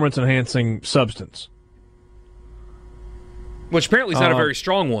performance-enhancing substance. Which apparently is not a very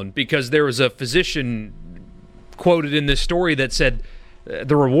strong one, because there was a physician quoted in this story that said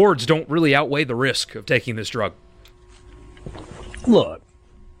the rewards don't really outweigh the risk of taking this drug. Look,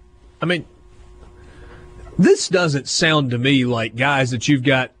 I mean, this doesn't sound to me like guys that you've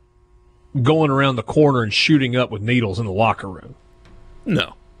got going around the corner and shooting up with needles in the locker room.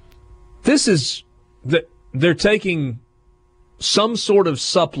 No. This is that they're taking some sort of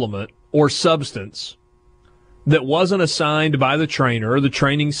supplement or substance that wasn't assigned by the trainer or the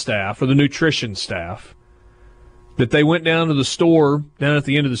training staff or the nutrition staff, that they went down to the store down at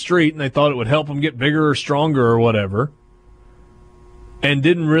the end of the street and they thought it would help them get bigger or stronger or whatever, and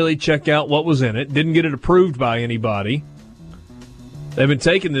didn't really check out what was in it, didn't get it approved by anybody. They've been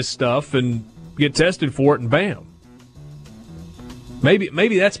taking this stuff and get tested for it, and bam.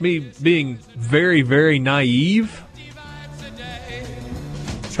 Maybe that's me being very, very naive.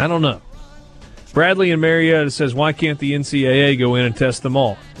 I don't know. Bradley in Marietta says, why can't the NCAA go in and test them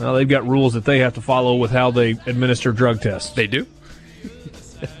all? Well, they've got rules that they have to follow with how they administer drug tests. They do?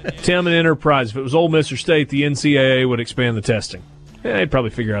 Tim and Enterprise, if it was Ole Miss or State, the NCAA would expand the testing. Yeah, they'd probably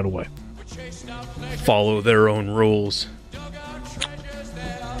figure out a way. Follow their own rules.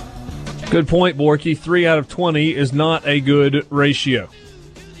 Good point, Borky. 3 out of 20 is not a good ratio.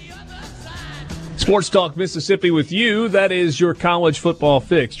 Sports Talk Mississippi with you. That is your college football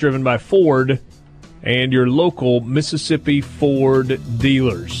fix, driven by Ford and your local Mississippi Ford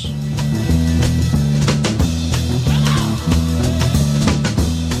dealers.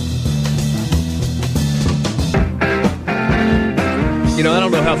 You know, I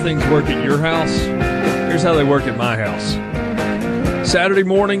don't know how things work at your house. Here's how they work at my house. Saturday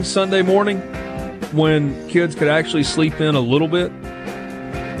morning, Sunday morning, when kids could actually sleep in a little bit,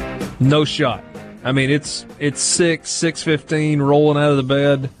 no shot. I mean, it's 6:15, rolling out of the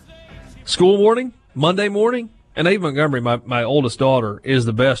bed. School morning, Monday morning, and Ava Montgomery, my oldest daughter, is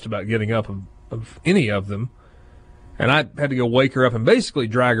the best about getting up of any of them. And I had to go wake her up and basically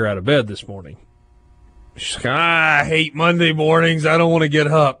drag her out of bed this morning. She's like, I hate Monday mornings. I don't want to get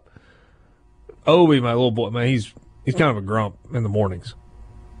up. Obi, my little boy, man, he's kind of a grump in the mornings.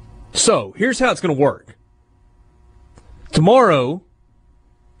 So here's how it's going to work. Tomorrow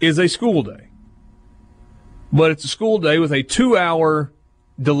is a school day, but it's a school day with a 2-hour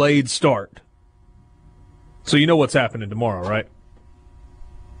delayed start. So you know what's happening tomorrow, right?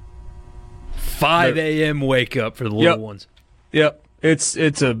 5 a.m. wake up for the little ones. Yep. It's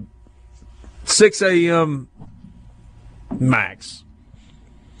a 6 a.m. max.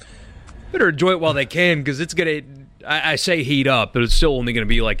 Better enjoy it while they can, because it's going to, I say heat up, but it's still only going to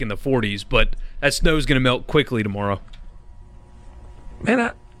be like in the 40s, but that snow's going to melt quickly tomorrow. Man,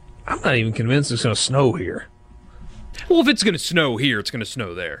 I'm not even convinced it's going to snow here. Well, if it's going to snow here, it's going to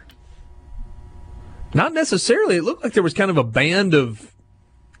snow there. Not necessarily. It looked like there was kind of a band of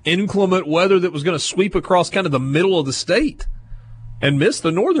inclement weather that was going to sweep across kind of the middle of the state and miss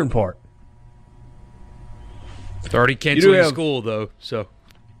the northern part. It's already canceling school, though, so.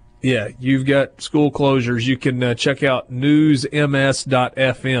 Yeah, you've got school closures. You can check out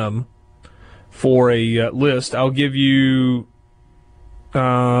newsms.fm for a list. I'll give you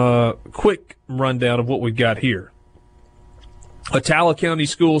a quick rundown of what we've got here. Attala County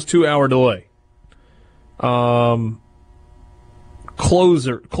Schools, 2-hour delay.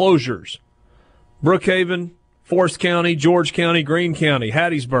 Closures. Brookhaven, Forest County, George County, Greene County,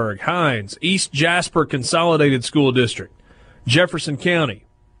 Hattiesburg, Hines, East Jasper Consolidated School District, Jefferson County,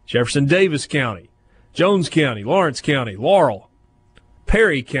 Jefferson Davis County, Jones County, Lawrence County, Laurel,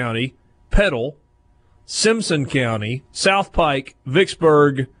 Perry County, Petal, Simpson County, South Pike,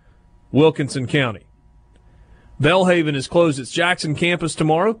 Vicksburg, Wilkinson County. Belhaven has closed its Jackson campus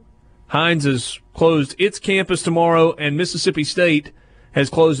tomorrow. Hines has closed its campus tomorrow, and Mississippi State has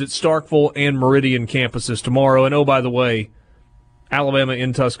closed its Starkville and Meridian campuses tomorrow. And, oh, by the way, Alabama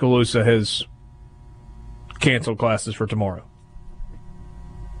in Tuscaloosa has canceled classes for tomorrow.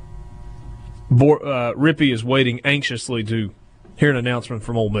 Rippey is waiting anxiously to hear an announcement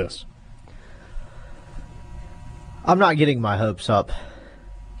from Ole Miss. I'm not getting my hopes up.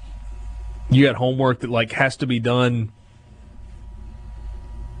 You got homework that has to be done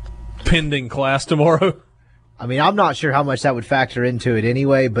pending class tomorrow? I mean, I'm not sure how much that would factor into it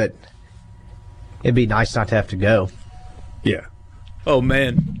anyway, but it'd be nice not to have to go. Yeah. Oh,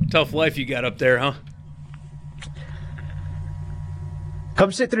 man. Tough life you got up there, huh?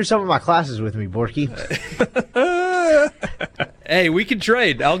 Come sit through some of my classes with me, Borky. Hey, we can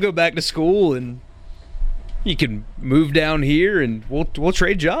trade. I'll go back to school, and you can move down here, and we'll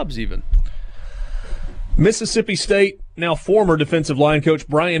trade jobs even. Mississippi State, now former defensive line coach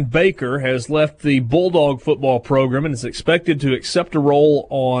Brian Baker, has left the Bulldog football program and is expected to accept a role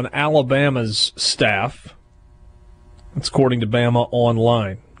on Alabama's staff. That's according to Bama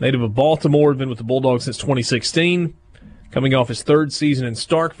Online. Native of Baltimore, been with the Bulldogs since 2016. Coming off his third season in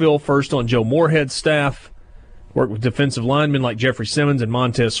Starkville, first on Joe Moorhead's staff. Worked with defensive linemen like Jeffrey Simmons and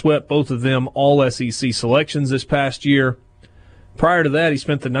Montez Sweat, both of them all SEC selections this past year. Prior to that, he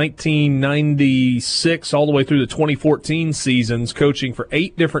spent the 1996 all the way through the 2014 seasons coaching for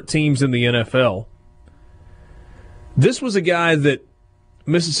 8 different teams in the NFL. This was a guy that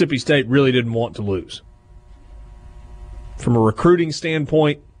Mississippi State really didn't want to lose. From a recruiting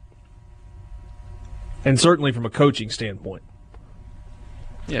standpoint, and certainly from a coaching standpoint.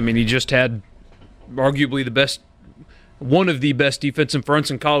 Yeah, I mean, he just had arguably one of the best defensive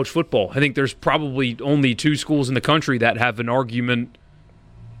fronts in college football. I think there's probably only 2 schools in the country that have an argument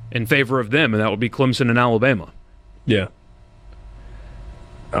in favor of them, and that would be Clemson and Alabama. Yeah.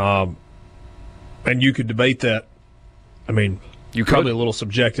 And you could debate that. I mean, you probably could. A little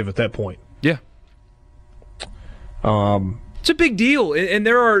subjective at that point. Yeah. It's a big deal, and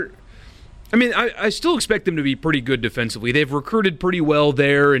there are. I mean, I still expect them to be pretty good defensively. They've recruited pretty well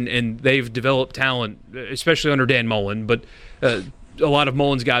there, and they've developed talent, especially under Dan Mullen. But a lot of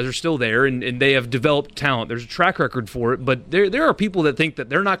Mullen's guys are still there, and they have developed talent. There's a track record for it. But there are people that think that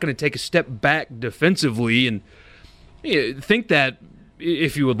they're not going to take a step back defensively, and think that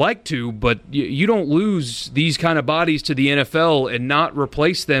if you would like to, but you don't lose these kind of bodies to the NFL and not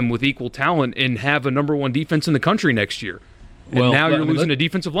replace them with equal talent and have a number 1 defense in the country next year. And now you're losing a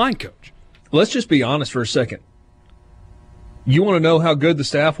defensive line coach. Let's just be honest for a second. You want to know how good the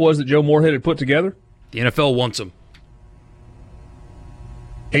staff was that Joe Moorhead had put together? The NFL wants him.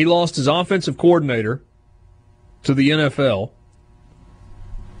 He lost his offensive coordinator to the NFL.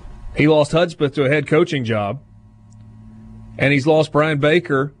 He lost Hudspeth to a head coaching job. And he's lost Brian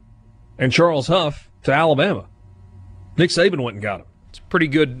Baker and Charles Huff to Alabama. Nick Saban went and got him. It's a pretty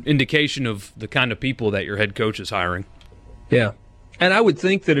good indication of the kind of people that your head coach is hiring. Yeah. And I would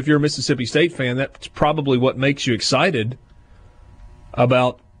think that if you're a Mississippi State fan, that's probably what makes you excited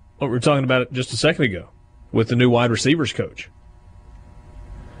about what we were talking about just a second ago with the new wide receivers coach.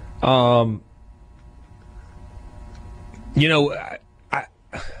 I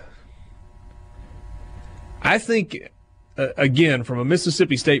think, again, from a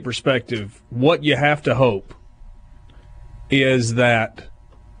Mississippi State perspective, what you have to hope is that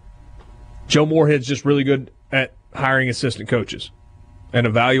Joe Moorhead's just really good at hiring assistant coaches and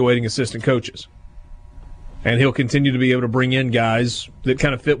evaluating assistant coaches. And he'll continue to be able to bring in guys that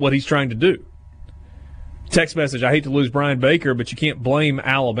kind of fit what he's trying to do. Text message, I hate to lose Brian Baker, but you can't blame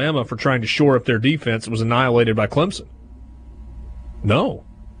Alabama for trying to shore up their defense that was annihilated by Clemson. No.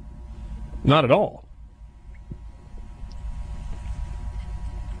 Not at all.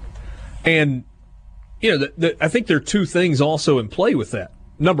 And, I think there are 2 things also in play with that.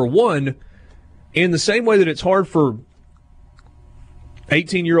 Number one, in the same way that it's hard for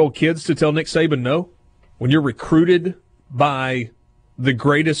 18-year-old kids to tell Nick Saban no, when you're recruited by the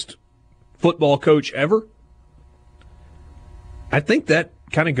greatest football coach ever, I think that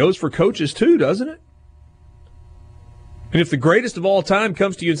kind of goes for coaches too, doesn't it? And if the greatest of all time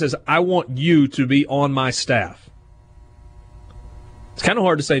comes to you and says, I want you to be on my staff, it's kind of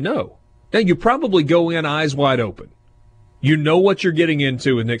hard to say no. Now, you probably go in eyes wide open. You know what you're getting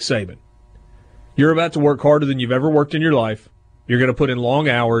into with Nick Saban. You're about to work harder than you've ever worked in your life. You're going to put in long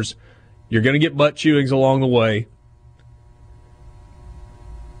hours. You're going to get butt chewings along the way.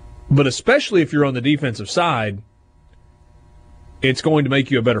 But especially if you're on the defensive side, it's going to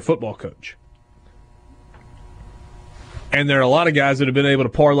make you a better football coach. And there are a lot of guys that have been able to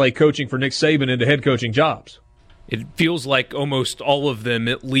parlay coaching for Nick Saban into head coaching jobs. It feels like almost all of them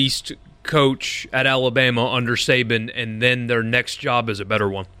at least coach at Alabama under Saban, and then their next job is a better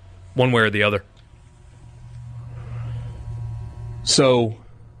one way or the other. So,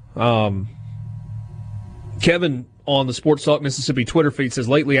 Kevin on the Sports Talk Mississippi Twitter feed says,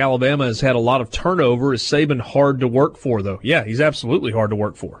 lately Alabama has had a lot of turnover. Is Saban hard to work for, though? Yeah, he's absolutely hard to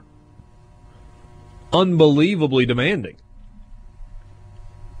work for. Unbelievably demanding.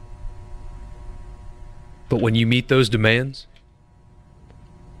 But when you meet those demands,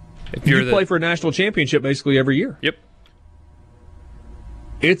 if you play for a national championship basically every year. Yep.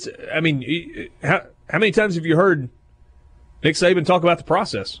 How many times have you heard Nick Saban talk about the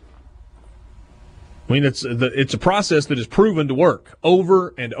process? I mean, it's a process that is proven to work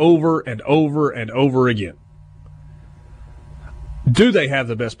over and over and over and over again. Do they have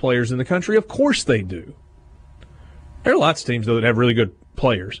the best players in the country? Of course they do. There are lots of teams, though, that have really good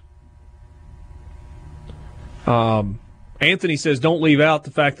players. Anthony says, don't leave out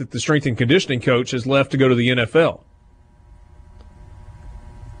the fact that the strength and conditioning coach has left to go to the NFL.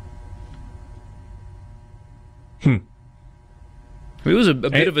 It was a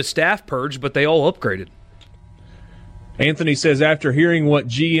bit of a staff purge, but they all upgraded. Anthony says, after hearing what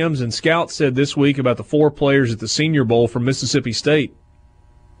GMs and scouts said this week about the 4 players at the Senior Bowl from Mississippi State,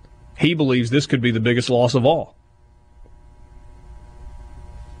 he believes this could be the biggest loss of all.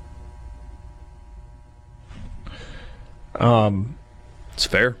 It's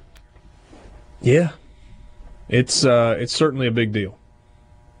fair. Yeah. It's certainly a big deal.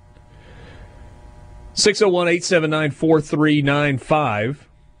 601-879-4395.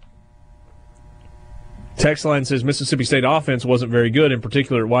 Text line says Mississippi State offense wasn't very good, in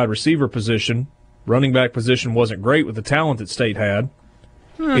particular at wide receiver position. Running back position wasn't great with the talent that State had.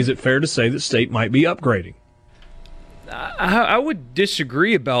 Is it fair to say that State might be upgrading? I would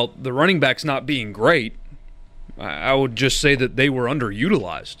disagree about the running backs not being great. I would just say that they were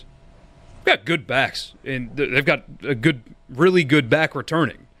underutilized. They've got good backs, and they've got a really good back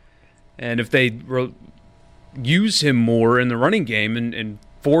returning. And if they use him more in the running game and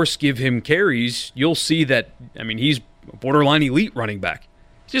give him carries, you'll see that, he's a borderline elite running back.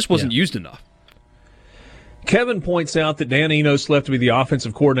 He just wasn't used enough. Kevin points out that Dan Enos left to be the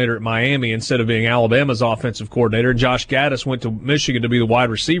offensive coordinator at Miami instead of being Alabama's offensive coordinator, and Josh Gaddis went to Michigan to be the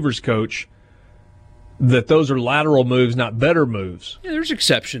wide receivers coach, that those are lateral moves, not better moves. Yeah, there's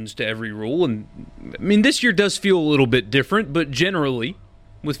exceptions to every rule, and this year does feel a little bit different, but generally,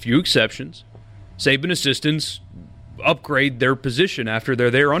 with few exceptions, Saban assistants upgrade their position after they're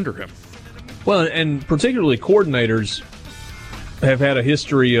there under him. Well, and particularly coordinators have had a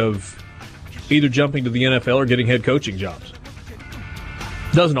history of either jumping to the NFL or getting head coaching jobs.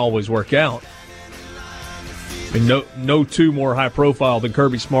 Doesn't always work out. No two more high profile than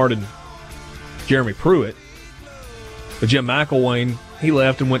Kirby Smart and Jeremy Pruitt. But Jim McElwain, he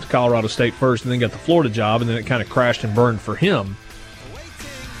left and went to Colorado State first and then got the Florida job, and then it kind of crashed and burned for him.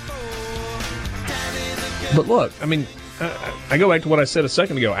 But look, I go back to what I said a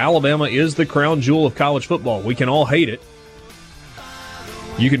second ago. Alabama is the crown jewel of college football. We can all hate it.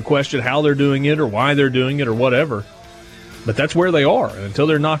 You can question how they're doing it or why they're doing it or whatever. But that's where they are. And until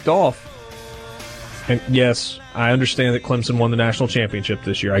they're knocked off. And yes, I understand that Clemson won the national championship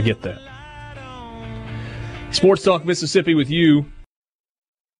this year. I get that. Sports Talk Mississippi with you.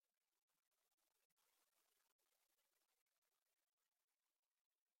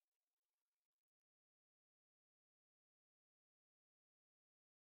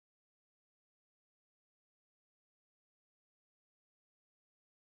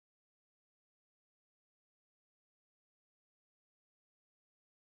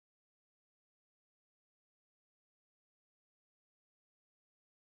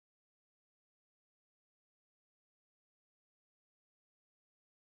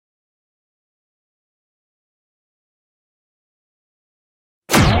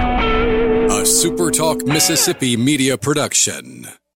 A SuperTalk Mississippi media production.